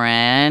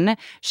Cameron.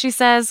 She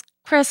says,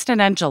 Kristen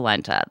and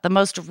Jolenta, the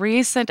most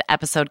recent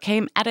episode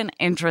came at an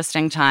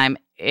interesting time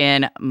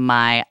in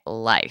my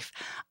life.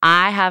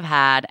 I have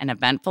had an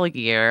eventful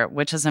year,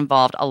 which has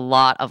involved a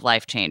lot of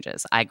life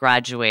changes. I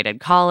graduated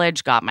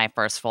college, got my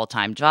first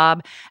full-time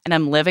job, and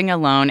I'm living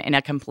alone in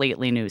a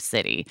completely new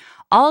city.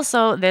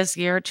 Also, this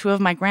year, 2 of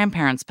my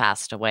grandparents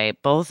passed away,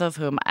 both of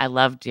whom I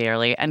love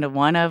dearly, and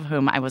one of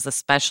whom I was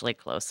especially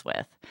close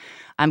with.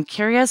 I'm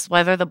curious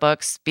whether the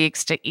book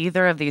speaks to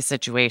either of these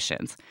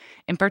situations.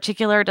 In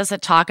particular, does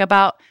it talk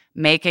about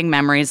making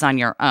memories on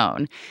your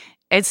own?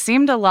 It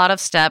seemed a lot of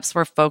steps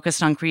were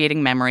focused on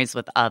creating memories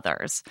with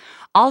others.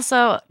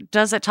 Also,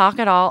 does it talk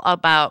at all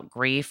about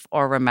grief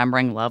or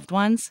remembering loved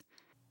ones?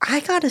 I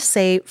gotta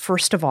say,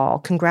 first of all,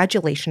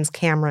 congratulations,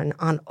 Cameron,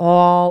 on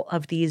all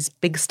of these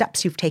big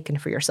steps you've taken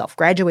for yourself.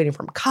 Graduating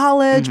from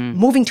college,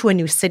 moving to a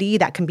new city,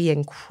 that can be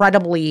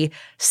incredibly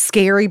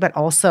scary, but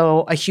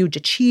also a huge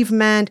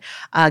achievement,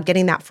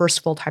 getting that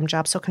first full-time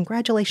job. So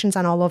congratulations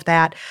on all of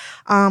that.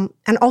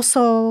 And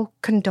also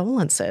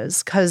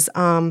condolences, because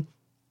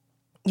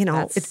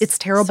it's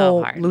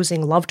terrible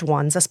losing loved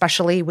ones,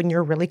 especially when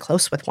you're really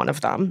close with one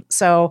of them.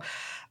 So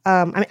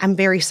I'm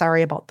very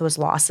sorry about those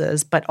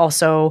losses, but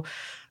also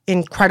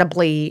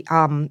incredibly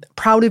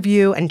proud of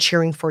you and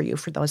cheering for you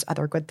for those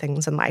other good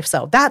things in life.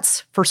 So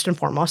that's first and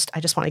foremost. I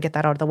just want to get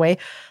that out of the way.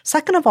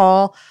 Second of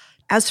all,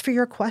 as for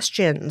your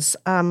questions,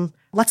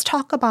 let's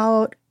talk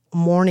about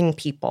mourning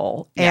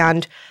people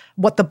and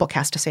what the book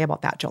has to say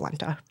about that,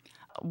 Jolenta.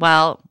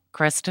 Well,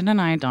 Kristen and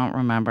I don't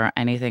remember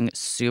anything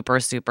super,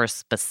 super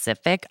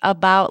specific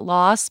about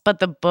loss, but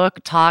the book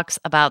talks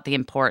about the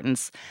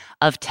importance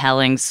of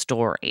telling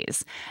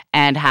stories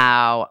and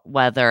how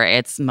whether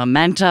it's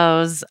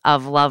mementos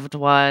of loved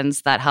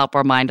ones that help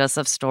remind us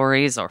of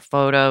stories or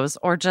photos,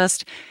 or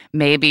just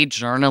maybe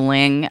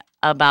journaling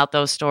about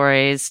those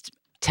stories,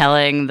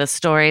 telling the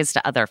stories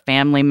to other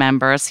family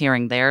members,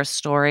 hearing their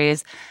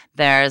stories.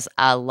 There's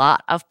a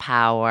lot of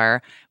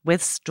power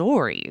with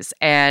stories.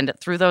 And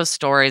through those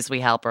stories,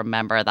 we help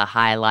remember the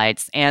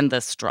highlights and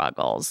the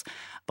struggles,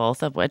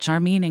 both of which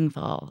are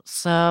meaningful.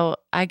 So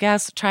I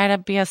guess try to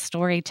be a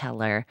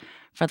storyteller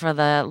for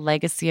the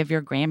legacy of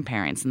your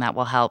grandparents, and that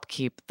will help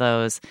keep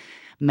those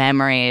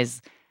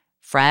memories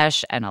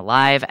fresh and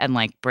alive and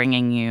like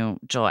bringing you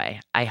joy,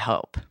 I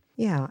hope.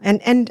 Yeah.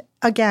 And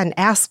again,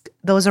 ask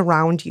those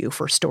around you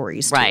for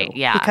stories too. Right,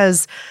 yeah.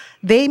 Because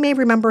they may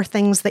remember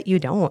things that you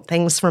don't,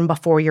 things from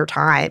before your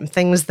time,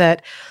 things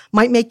that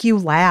might make you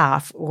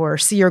laugh or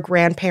see your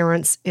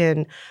grandparents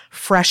in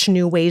fresh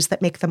new ways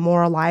that make them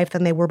more alive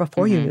than they were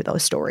before you knew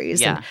those stories.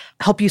 Yeah. And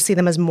help you see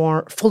them as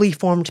more fully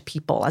formed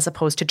people as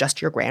opposed to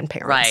just your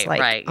grandparents.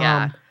 Right,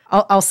 yeah.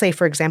 I'll say,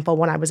 for example,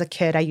 when I was a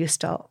kid, I used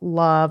to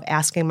love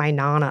asking my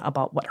Nana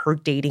about what her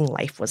dating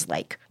life was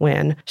like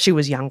when she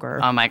was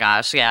younger. Oh my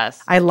gosh,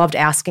 yes. I loved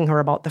asking her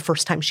about the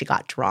first time she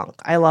got drunk.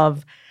 I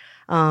love,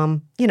 all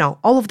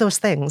of those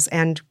things.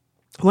 And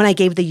when I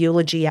gave the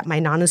eulogy at my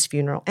Nana's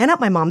funeral and at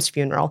my mom's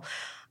funeral,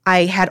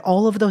 I had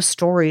all of those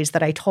stories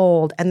that I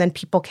told, and then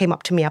people came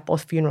up to me at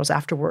both funerals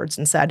afterwards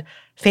and said,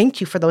 thank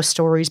you for those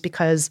stories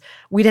because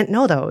we didn't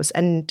know those.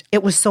 And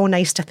it was so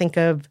nice to think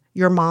of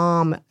your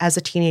mom as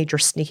a teenager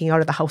sneaking out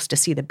of the house to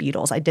see the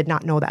Beatles. I did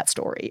not know that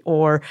story.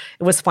 Or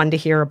it was fun to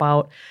hear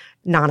about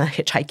Nana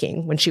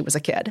hitchhiking when she was a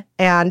kid.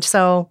 And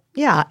so,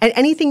 yeah, and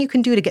anything you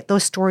can do to get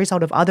those stories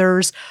out of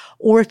others,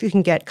 or if you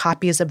can get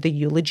copies of the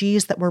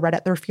eulogies that were read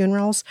at their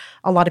funerals.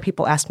 A lot of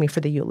people asked me for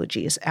the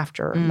eulogies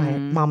after my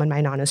mom and my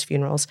Nana's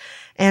funerals.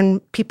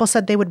 And people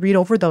said they would read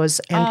over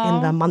those, and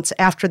in the months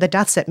after the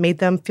deaths, it made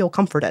them feel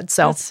comforted.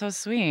 So that's so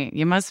sweet.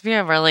 You must be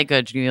a really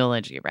good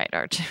eulogy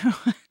writer, too.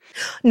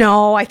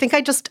 No, I think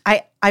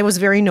I was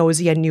very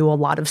nosy and knew a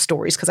lot of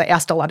stories because I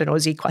asked a lot of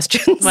nosy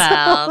questions.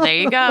 Well, there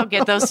you go.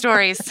 Get those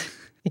stories.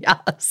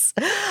 Yes.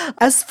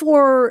 As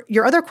for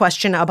your other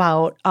question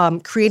about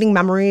creating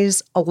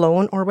memories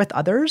alone or with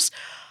others,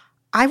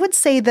 I would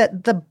say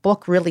that the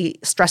book really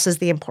stresses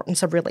the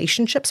importance of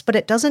relationships, but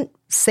it doesn't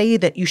say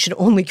that you should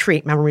only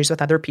create memories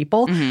with other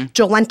people.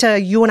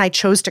 Jolenta, you and I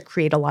chose to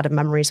create a lot of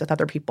memories with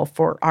other people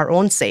for our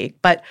own sake,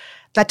 but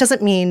that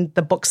doesn't mean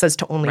the book says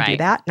to only do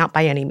that, not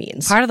by any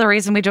means. Part of the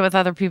reason we do it with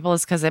other people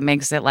is because it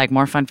makes it like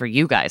more fun for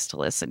you guys to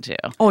listen to.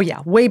 Oh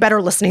yeah, way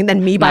better listening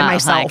than me by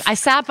myself. Like, I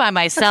sat by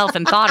myself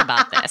and thought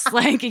about this.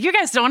 Like, you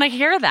guys don't want to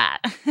hear that.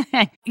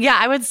 Yeah,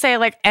 I would say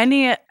like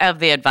any of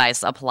the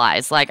advice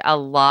applies. Like a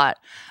lot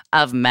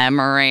of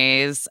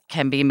memories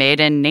can be made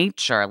in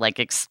nature, like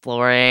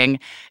exploring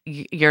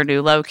your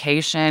new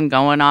location,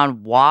 going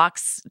on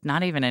walks,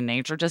 not even in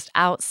nature, just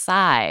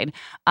outside.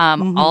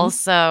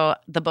 Also,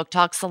 the book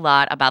talks a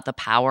lot about the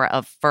power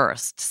of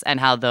firsts and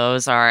how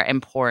those are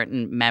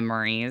important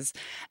memories.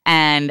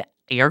 And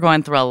you're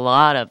going through a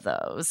lot of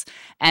those.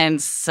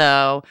 And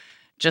so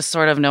just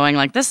sort of knowing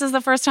like, this is the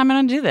first time I'm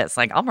going to do this.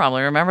 Like, I'll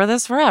probably remember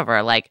this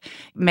forever. Like,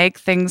 make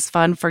things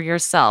fun for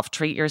yourself.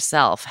 Treat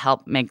yourself.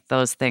 Help make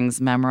those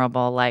things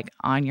memorable, like,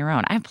 on your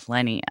own. I have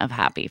plenty of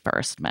happy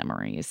first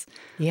memories.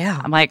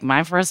 Yeah. I'm like,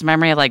 my first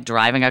memory of, like,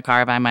 driving a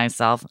car by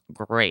myself,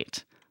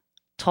 great.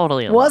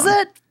 Totally alone. Was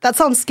it? That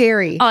sounds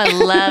scary. Oh, I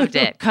loved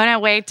it.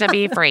 Couldn't wait to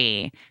be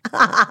free.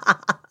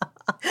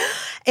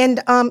 And,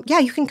 yeah,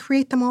 you can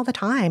create them all the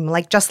time.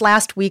 Like, just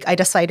last week, I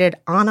decided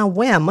on a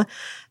whim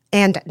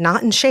and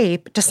not in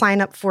shape to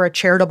sign up for a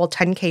charitable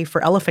 10K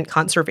for elephant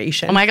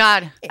conservation. Oh my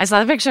God. I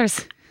saw the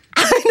pictures.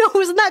 I know,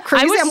 isn't that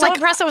crazy? I was I'm so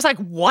impressed. I was like,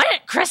 what?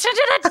 Kristen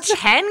did a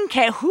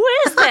 10K? Who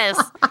is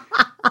this?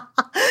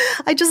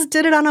 I just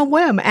did it on a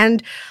whim.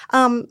 And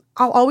I'll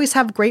always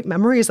have great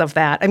memories of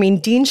that. I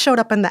mean, Dean showed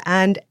up in the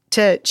end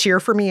to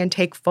cheer for me and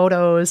take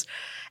photos.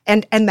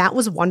 And that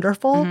was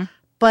wonderful.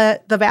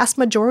 But the vast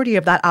majority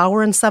of that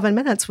hour and 7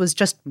 minutes was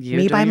just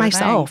me by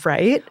myself,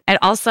 right? And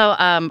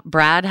also,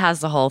 Brad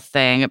has the whole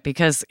thing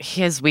because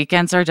his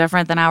weekends are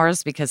different than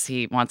ours because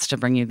he wants to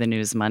bring you the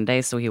news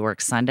Monday, so he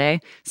works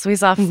Sunday. So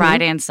he's off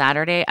Friday and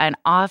Saturday. And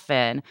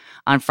often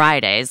on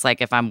Fridays,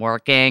 like if I'm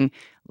working,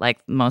 like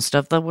most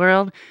of the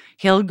world,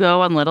 he'll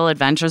go on little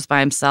adventures by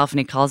himself and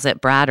he calls it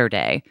Bradder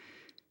Day.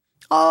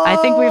 Oh, I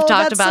think we've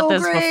talked about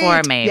this great.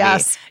 before, maybe.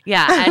 Yes.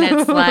 Yeah, and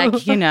it's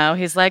like, you know,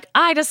 he's like,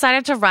 I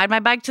decided to ride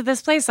my bike to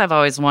this place I've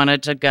always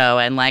wanted to go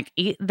and like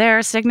eat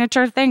their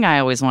signature thing I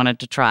always wanted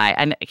to try.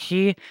 And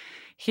he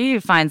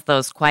finds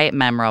those quite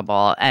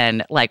memorable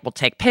and like will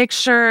take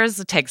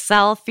pictures, take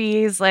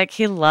selfies. Like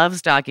he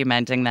loves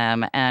documenting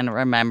them and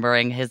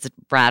remembering his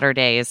Bradder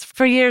days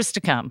for years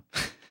to come.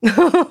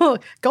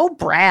 Go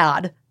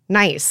Brad.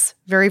 Nice.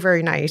 Very,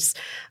 very nice.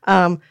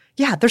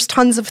 Yeah, there's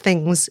tons of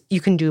things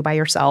you can do by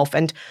yourself.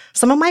 And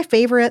some of my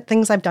favorite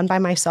things I've done by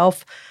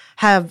myself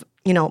have,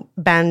 you know,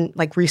 been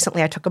like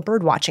recently I took a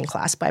bird watching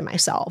class by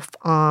myself.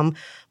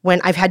 When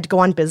I've had to go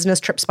on business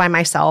trips by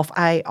myself,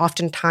 I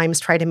oftentimes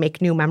try to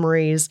make new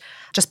memories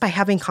just by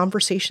having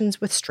conversations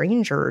with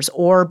strangers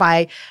or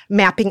by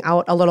mapping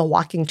out a little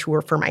walking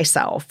tour for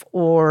myself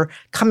or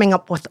coming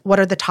up with what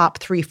are the top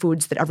 3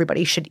 foods that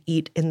everybody should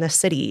eat in the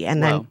city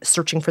and then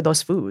searching for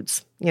those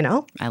foods, you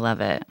know? I love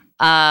it.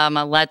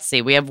 Let's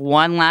see. We have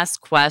one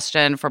last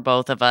question for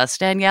both of us.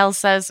 Danielle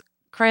says,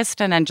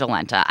 Kristen and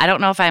Jolenta, I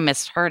don't know if I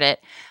misheard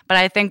it, but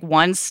I think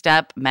one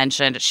step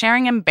mentioned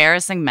sharing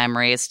embarrassing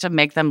memories to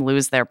make them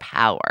lose their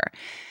power.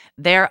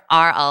 There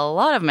are a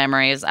lot of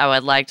memories I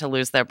would like to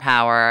lose their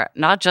power,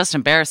 not just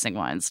embarrassing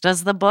ones.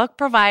 Does the book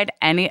provide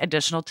any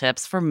additional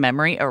tips for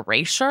memory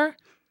erasure?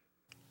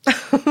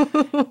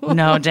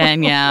 No,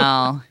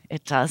 Danielle,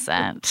 it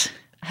doesn't.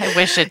 I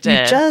wish it did.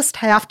 You just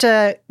have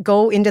to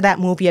go into that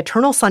movie,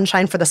 Eternal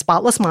Sunshine for the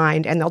Spotless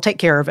Mind, and they'll take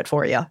care of it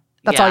for you.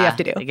 That's all you have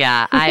to do.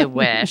 Yeah, I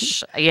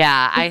wish.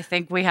 Yeah, I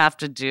think we have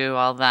to do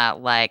all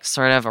that, like,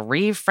 sort of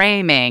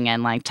reframing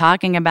and, like,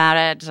 talking about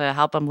it to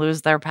help them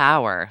lose their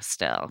power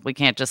still. We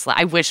can't just,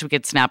 I wish we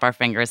could snap our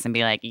fingers and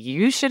be like,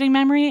 you shitty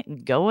memory,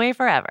 go away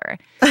forever.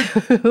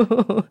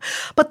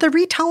 But the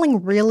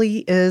retelling really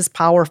is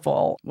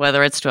powerful.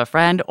 Whether it's to a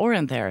friend or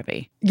in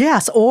therapy.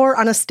 Yes, or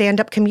on a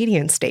stand-up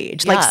comedian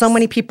stage. Like so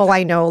many people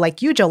I know,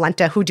 like you,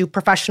 Jolenta, who do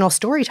professional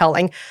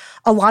storytelling,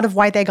 a lot of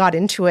why they got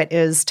into it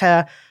is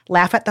to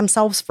laugh at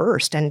themselves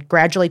first and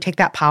gradually take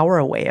that power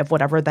away of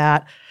whatever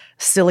that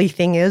silly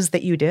thing is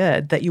that you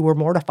did that you were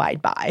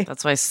mortified by.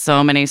 That's why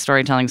so many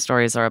storytelling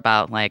stories are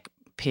about, like,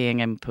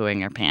 peeing and pooing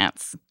your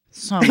pants.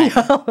 So many.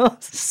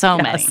 So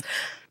many.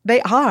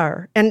 They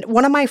are. And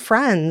one of my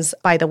friends,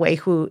 by the way,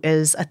 who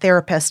is a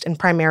therapist and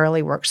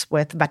primarily works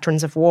with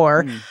veterans of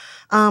war,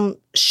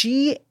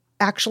 she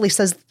actually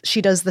says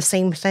she does the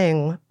same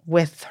thing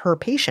with her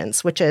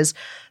patients, which is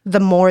the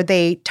more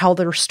they tell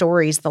their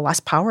stories, the less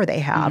power they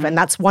have. And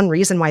that's one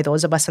reason why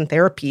those of us in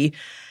therapy,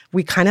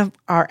 we kind of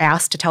are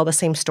asked to tell the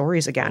same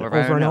stories again, over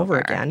and over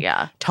again.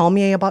 Yeah. Tell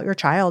me about your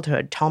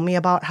childhood. Tell me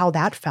about how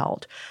that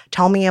felt.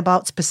 Tell me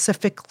about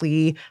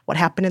specifically what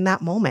happened in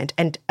that moment.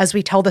 And as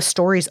we tell the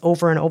stories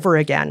over and over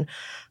again,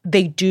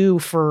 they do,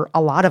 for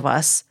a lot of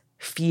us,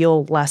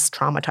 feel less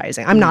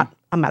traumatizing. I'm not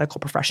a medical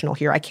professional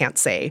here. I can't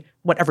say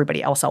what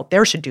everybody else out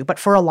there should do. But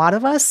for a lot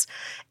of us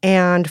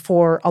and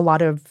for a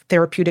lot of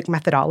therapeutic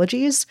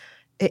methodologies,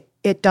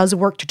 it does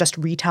work to just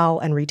retell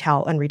and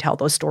retell and retell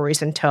those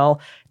stories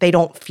until they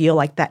don't feel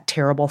like that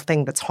terrible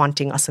thing that's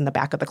haunting us in the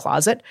back of the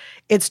closet.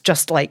 It's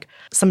just like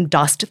some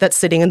dust that's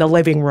sitting in the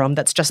living room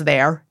that's just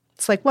there.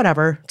 It's like,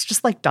 whatever. It's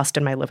just like dust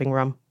in my living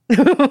room.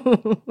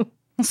 We'll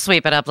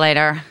sweep it up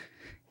later.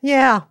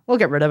 Yeah, we'll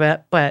get rid of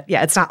it. But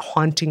yeah, it's not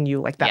haunting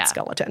you like that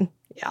skeleton.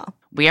 Yeah.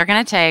 We are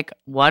going to take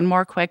one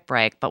more quick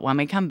break, but when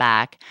we come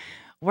back,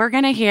 we're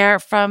going to hear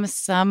from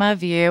some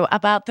of you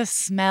about the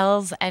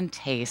smells and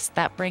tastes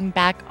that bring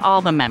back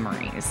all the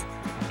memories.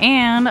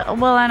 And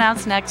we'll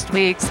announce next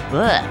week's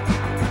book.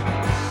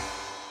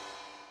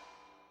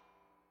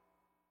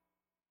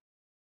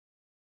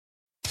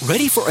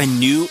 Ready for a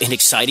new and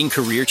exciting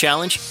career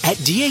challenge? At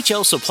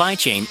DHL Supply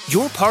Chain,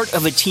 you're part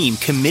of a team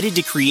committed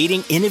to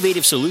creating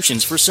innovative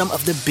solutions for some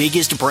of the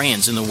biggest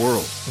brands in the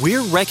world.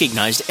 We're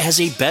recognized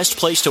as a best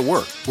place to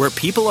work, where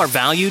people are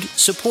valued,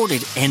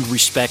 supported, and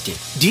respected.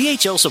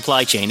 DHL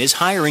Supply Chain is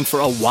hiring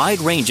for a wide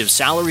range of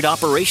salaried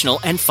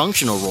operational and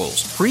functional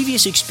roles.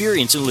 Previous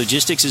experience in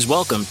logistics is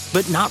welcome,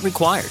 but not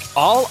required.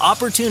 All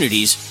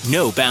opportunities,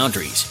 no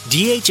boundaries.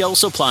 DHL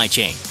Supply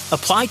Chain.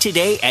 Apply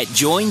today at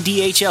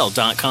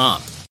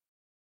joindhl.com.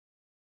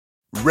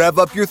 Rev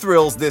up your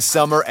thrills this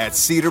summer at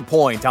Cedar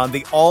Point on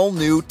the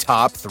all-new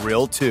Top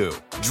Thrill 2.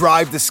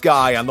 Drive the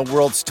sky on the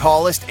world's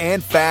tallest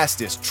and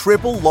fastest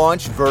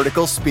triple-launch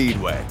vertical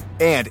speedway.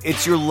 And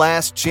it's your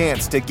last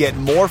chance to get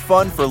more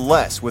fun for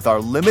less with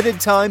our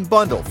limited-time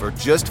bundle for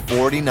just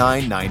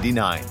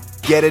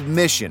 $49.99. Get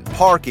admission,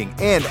 parking,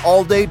 and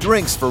all-day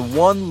drinks for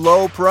one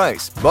low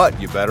price. But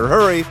you better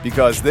hurry,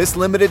 because this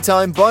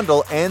limited-time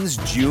bundle ends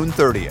June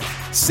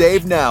 30th.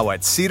 Save now at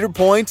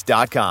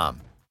cedarpoint.com.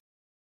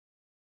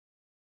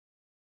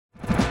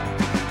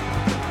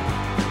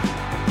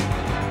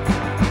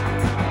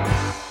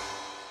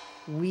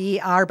 We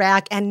are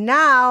back. And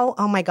now,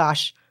 oh my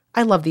gosh,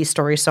 I love these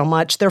stories so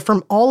much. They're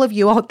from all of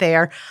you out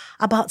there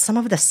about some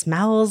of the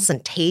smells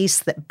and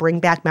tastes that bring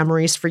back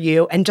memories for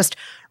you. And just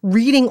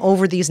reading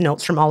over these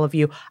notes from all of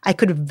you, I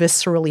could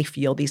viscerally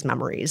feel these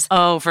memories.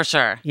 Oh, for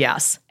sure.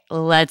 Yes.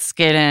 Let's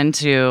get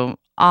into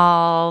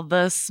all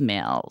the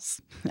smells.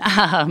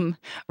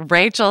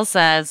 Rachel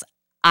says,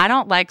 I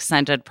don't like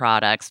scented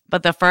products,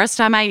 but the first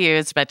time I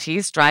used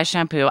Batiste dry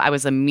shampoo, I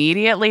was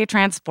immediately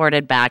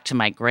transported back to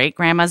my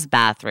great-grandma's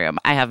bathroom.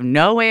 I have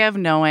no way of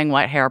knowing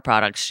what hair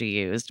products she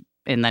used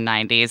in the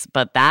 90s,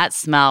 but that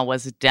smell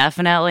was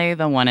definitely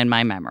the one in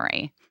my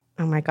memory.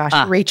 Oh my gosh,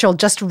 Rachel,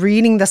 just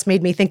reading this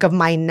made me think of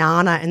my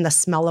Nana and the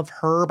smell of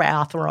her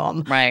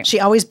bathroom. Right.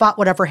 She always bought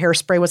whatever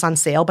hairspray was on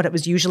sale, but it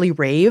was usually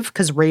Rave,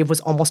 because Rave was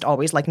almost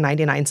always like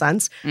 99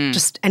 cents.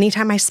 Just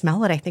anytime I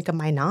smell it, I think of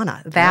my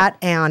Nana. That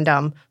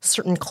and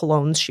certain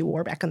colognes she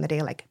wore back in the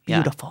day, like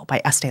Beautiful by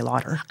Estee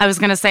Lauder. I was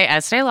going to say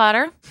Estee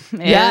Lauder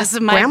Yes, is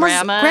my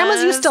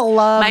grandmas used to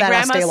love that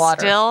Estee grandma's Lauder.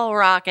 still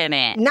rocking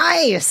it.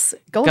 Nice.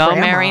 Go Go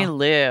Grandma. Mary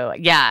Lou.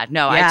 Yeah,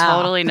 no, Yeah. I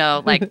totally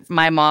know. Like,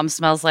 my mom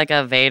smells like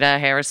a Veda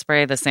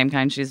hairspray, the same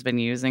kind she's been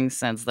using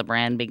since the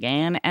brand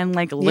began, and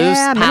like loose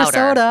powder.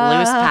 Minnesota.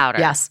 Loose powder.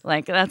 Yes.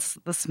 Like, that's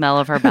the smell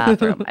of her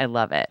bathroom. I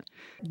love it.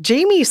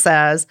 Jamie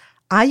says,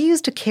 I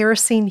used a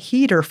kerosene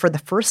heater for the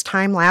first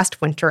time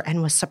last winter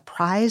and was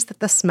surprised that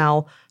the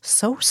smell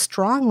so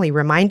strongly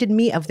reminded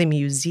me of the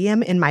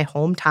museum in my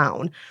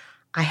hometown.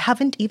 I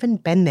haven't even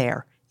been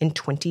there in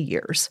 20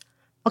 years.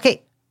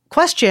 Okay,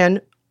 question.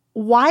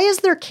 Why is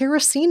there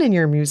kerosene in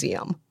your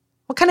museum?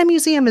 What kind of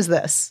museum is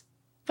this?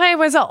 But it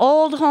was an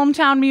old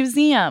hometown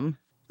museum.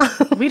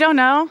 We don't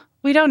know.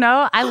 We don't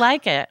know. I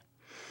like it.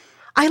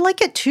 I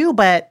like it too,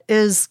 but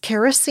is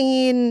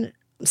kerosene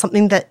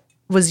something that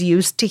was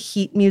used to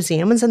heat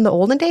museums in the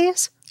olden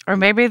days? Or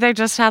maybe they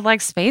just had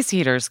like space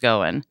heaters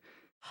going.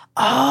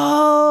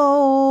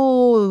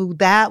 Oh,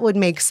 that would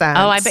make sense.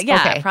 Oh, I bet.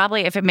 Yeah, Okay.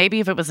 probably. If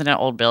it was in an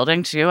old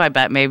building too, I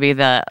bet maybe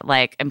the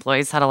like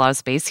employees had a lot of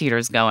space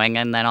heaters going,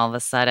 and then all of a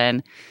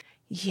sudden,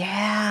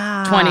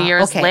 Yeah. 20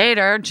 years Okay.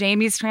 later,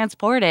 Jamie's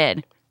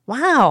transported.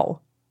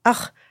 Wow.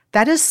 Ugh,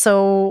 that is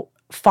so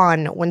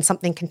fun when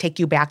something can take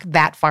you back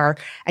that far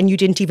and you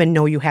didn't even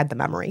know you had the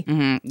memory.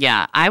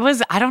 Yeah, I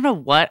don't know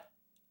what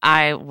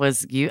I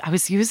was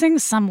using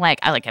some like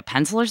a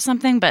pencil or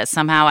something, but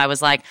somehow I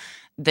was like,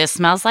 this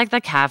smells like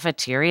the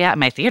cafeteria at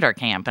my theater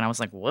camp, and I was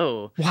like,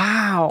 whoa.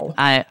 Wow.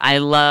 I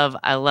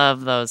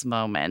love those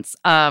moments.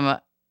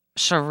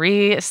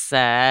 Cherie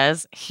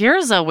says,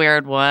 here's a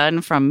weird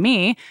one from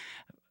me.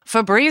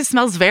 Febreze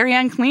smells very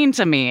unclean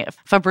to me.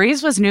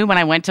 Febreze was new when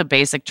I went to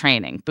basic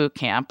training, boot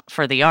camp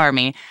for the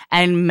Army,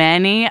 and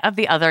many of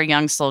the other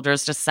young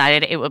soldiers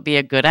decided it would be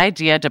a good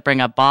idea to bring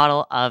a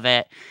bottle of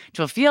it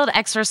to a field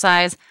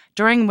exercise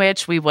during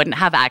which we wouldn't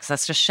have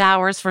access to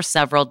showers for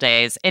several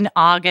days in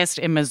August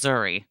in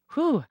Missouri.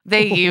 Whew.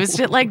 They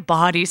used it like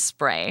body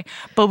spray,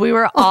 but we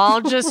were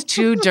all just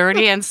too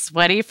dirty and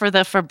sweaty for the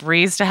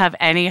Febreze to have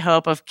any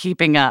hope of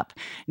keeping up.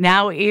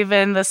 Now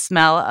even the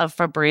smell of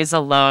Febreze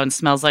alone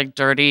smells like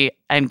dirty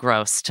and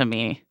gross to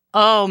me.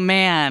 Oh,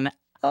 man.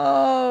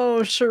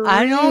 Oh, sure.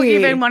 I don't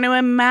even want to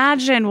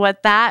imagine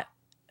what that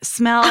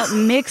smell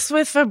mixed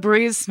with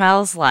Febreze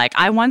smells like.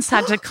 I once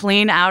had to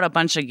clean out a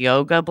bunch of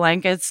yoga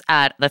blankets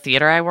at the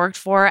theater I worked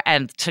for,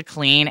 and to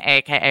clean,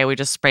 aka we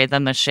just sprayed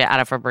them the shit out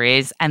of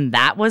Febreze, and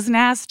that was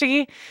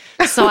nasty.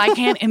 So I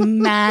can't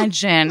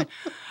imagine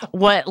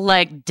what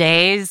like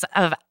days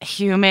of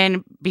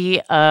human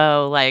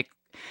BO like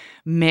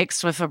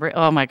mixed with Febreze.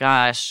 Oh my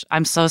gosh.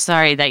 I'm so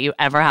sorry that you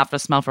ever have to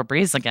smell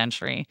Febreze again,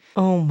 Cherie.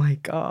 Oh my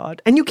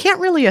God. And you can't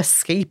really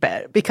escape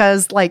it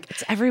because like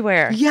It's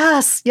everywhere.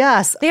 yes.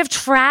 They have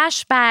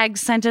trash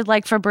bags scented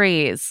like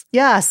Febreze.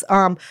 Yes.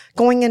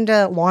 Going into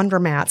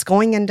laundromats,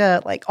 going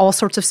into like all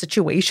sorts of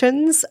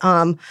situations.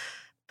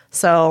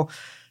 So,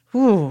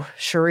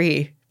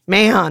 Cherie,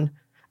 man,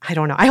 I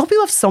don't know. I hope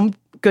you have some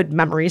good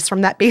memories from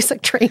that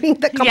basic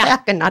training that come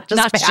back and not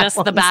just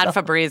the bad ones.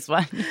 Febreze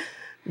one.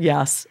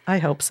 Yes, I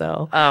hope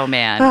so. Oh,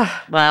 man.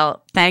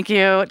 Well, thank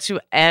you to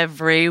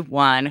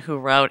everyone who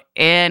wrote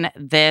in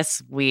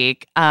this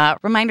week.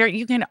 Reminder,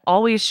 you can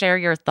always share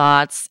your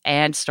thoughts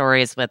and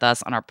stories with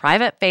us on our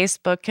private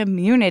Facebook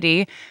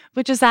community,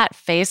 which is at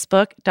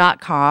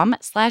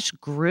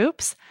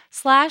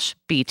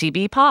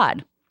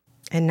facebook.com/groups/BTBpod.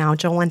 And now,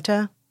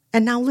 Jolenta,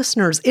 and now,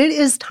 listeners, it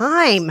is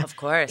time. Of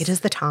course. It is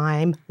the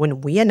time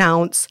when we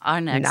announce Our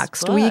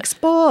next book. week's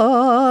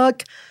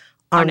book.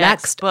 Our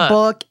next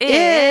book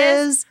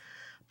is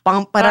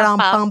bum ba da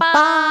bum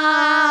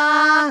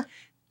ba.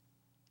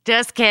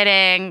 Just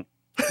kidding.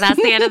 That's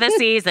the end of the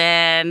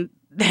season.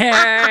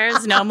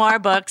 There's no more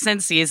books in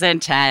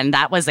season 10.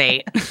 That was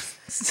 8.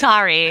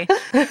 Sorry.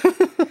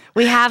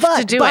 We have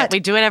to do it. We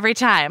do it every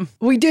time.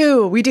 We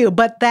do.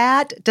 But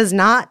that does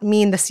not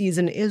mean the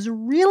season is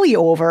really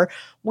over.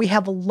 We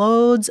have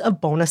loads of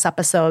bonus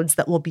episodes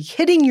that will be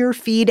hitting your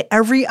feed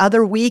every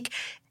other week,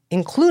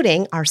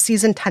 including our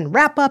season 10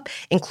 wrap-up,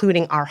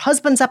 including our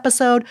husband's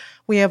episode.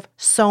 We have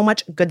so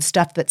much good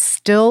stuff that's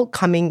still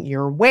coming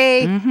your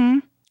way. Mm-hmm.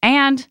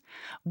 And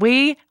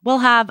we will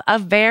have a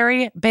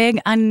very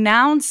big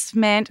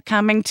announcement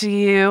coming to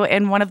you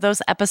in one of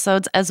those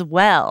episodes as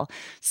well.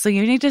 So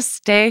you need to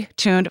stay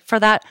tuned for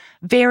that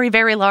very,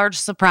 very large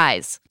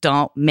surprise.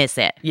 Don't miss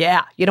it.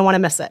 Yeah, you don't want to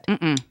miss it.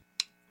 Mm-mm.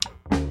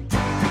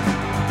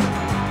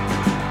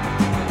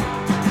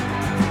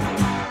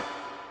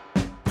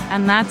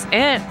 And that's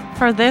it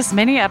for this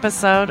mini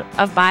episode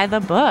of By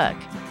the Book.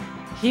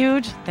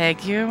 Huge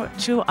thank you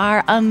to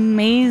our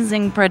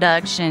amazing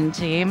production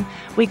team.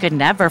 We could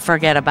never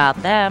forget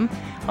about them.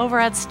 Over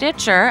at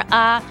Stitcher,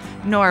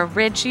 Nora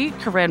Ritchie,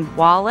 Corinne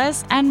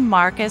Wallace, and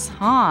Marcus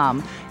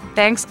Hom.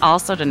 Thanks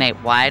also to Nate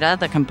Wida,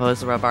 the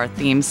composer of our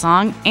theme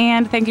song,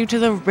 and thank you to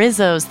the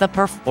Rizzos, the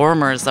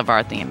performers of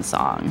our theme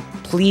song.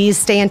 Please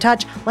stay in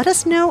touch. Let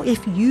us know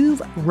if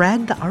you've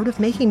read The Art of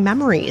Making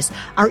Memories.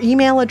 Our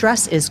email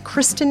address is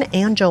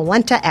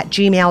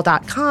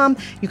kristenandjolenta@gmail.com.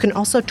 You can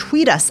also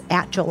tweet us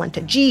at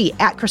JolentaG,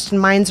 at Kristen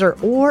Meinzer,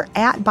 or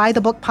at By the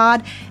Book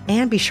Pod.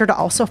 And be sure to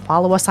also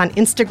follow us on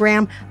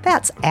Instagram.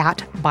 That's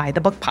at By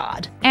the Book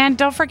Pod. And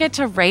don't forget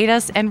to rate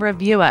us and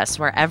review us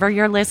wherever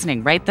you're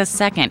listening right this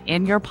second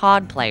in your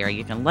pod player.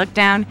 You can look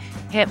down,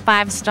 hit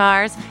 5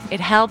 stars.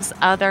 It helps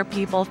other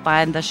people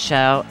find the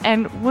show,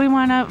 and we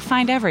want to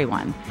find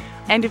everyone.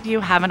 And if you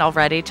haven't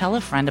already, tell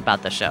a friend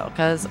about the show,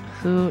 because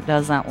who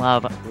doesn't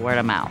love word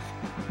of mouth?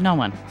 No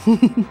one.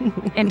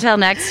 Until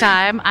next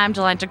time, I'm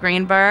Jolenta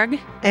Greenberg.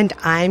 And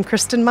I'm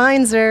Kristen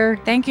Meinzer.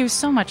 Thank you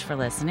so much for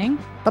listening.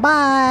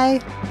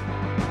 Bye-bye.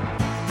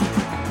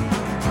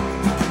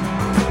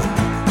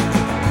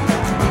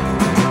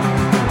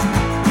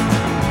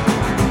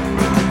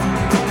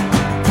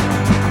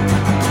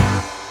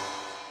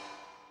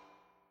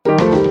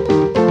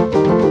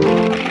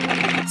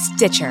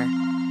 Stitcher.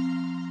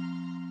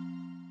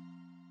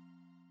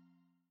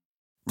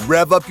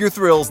 Rev up your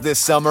thrills this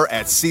summer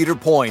at Cedar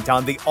Point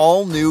on the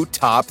all-new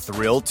Top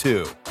Thrill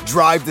 2.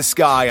 Drive the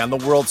sky on the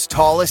world's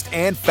tallest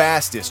and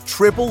fastest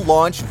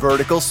triple-launch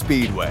vertical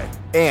speedway.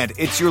 And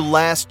it's your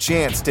last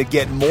chance to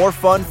get more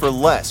fun for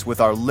less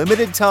with our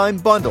limited-time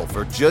bundle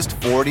for just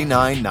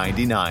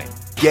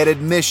 $49.99. Get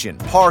admission,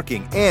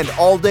 parking, and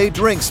all-day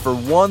drinks for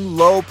one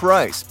low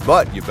price.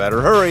 But you better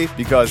hurry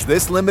because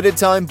this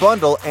limited-time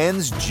bundle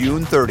ends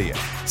June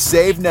 30th.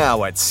 Save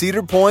now at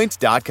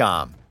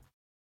cedarpoint.com.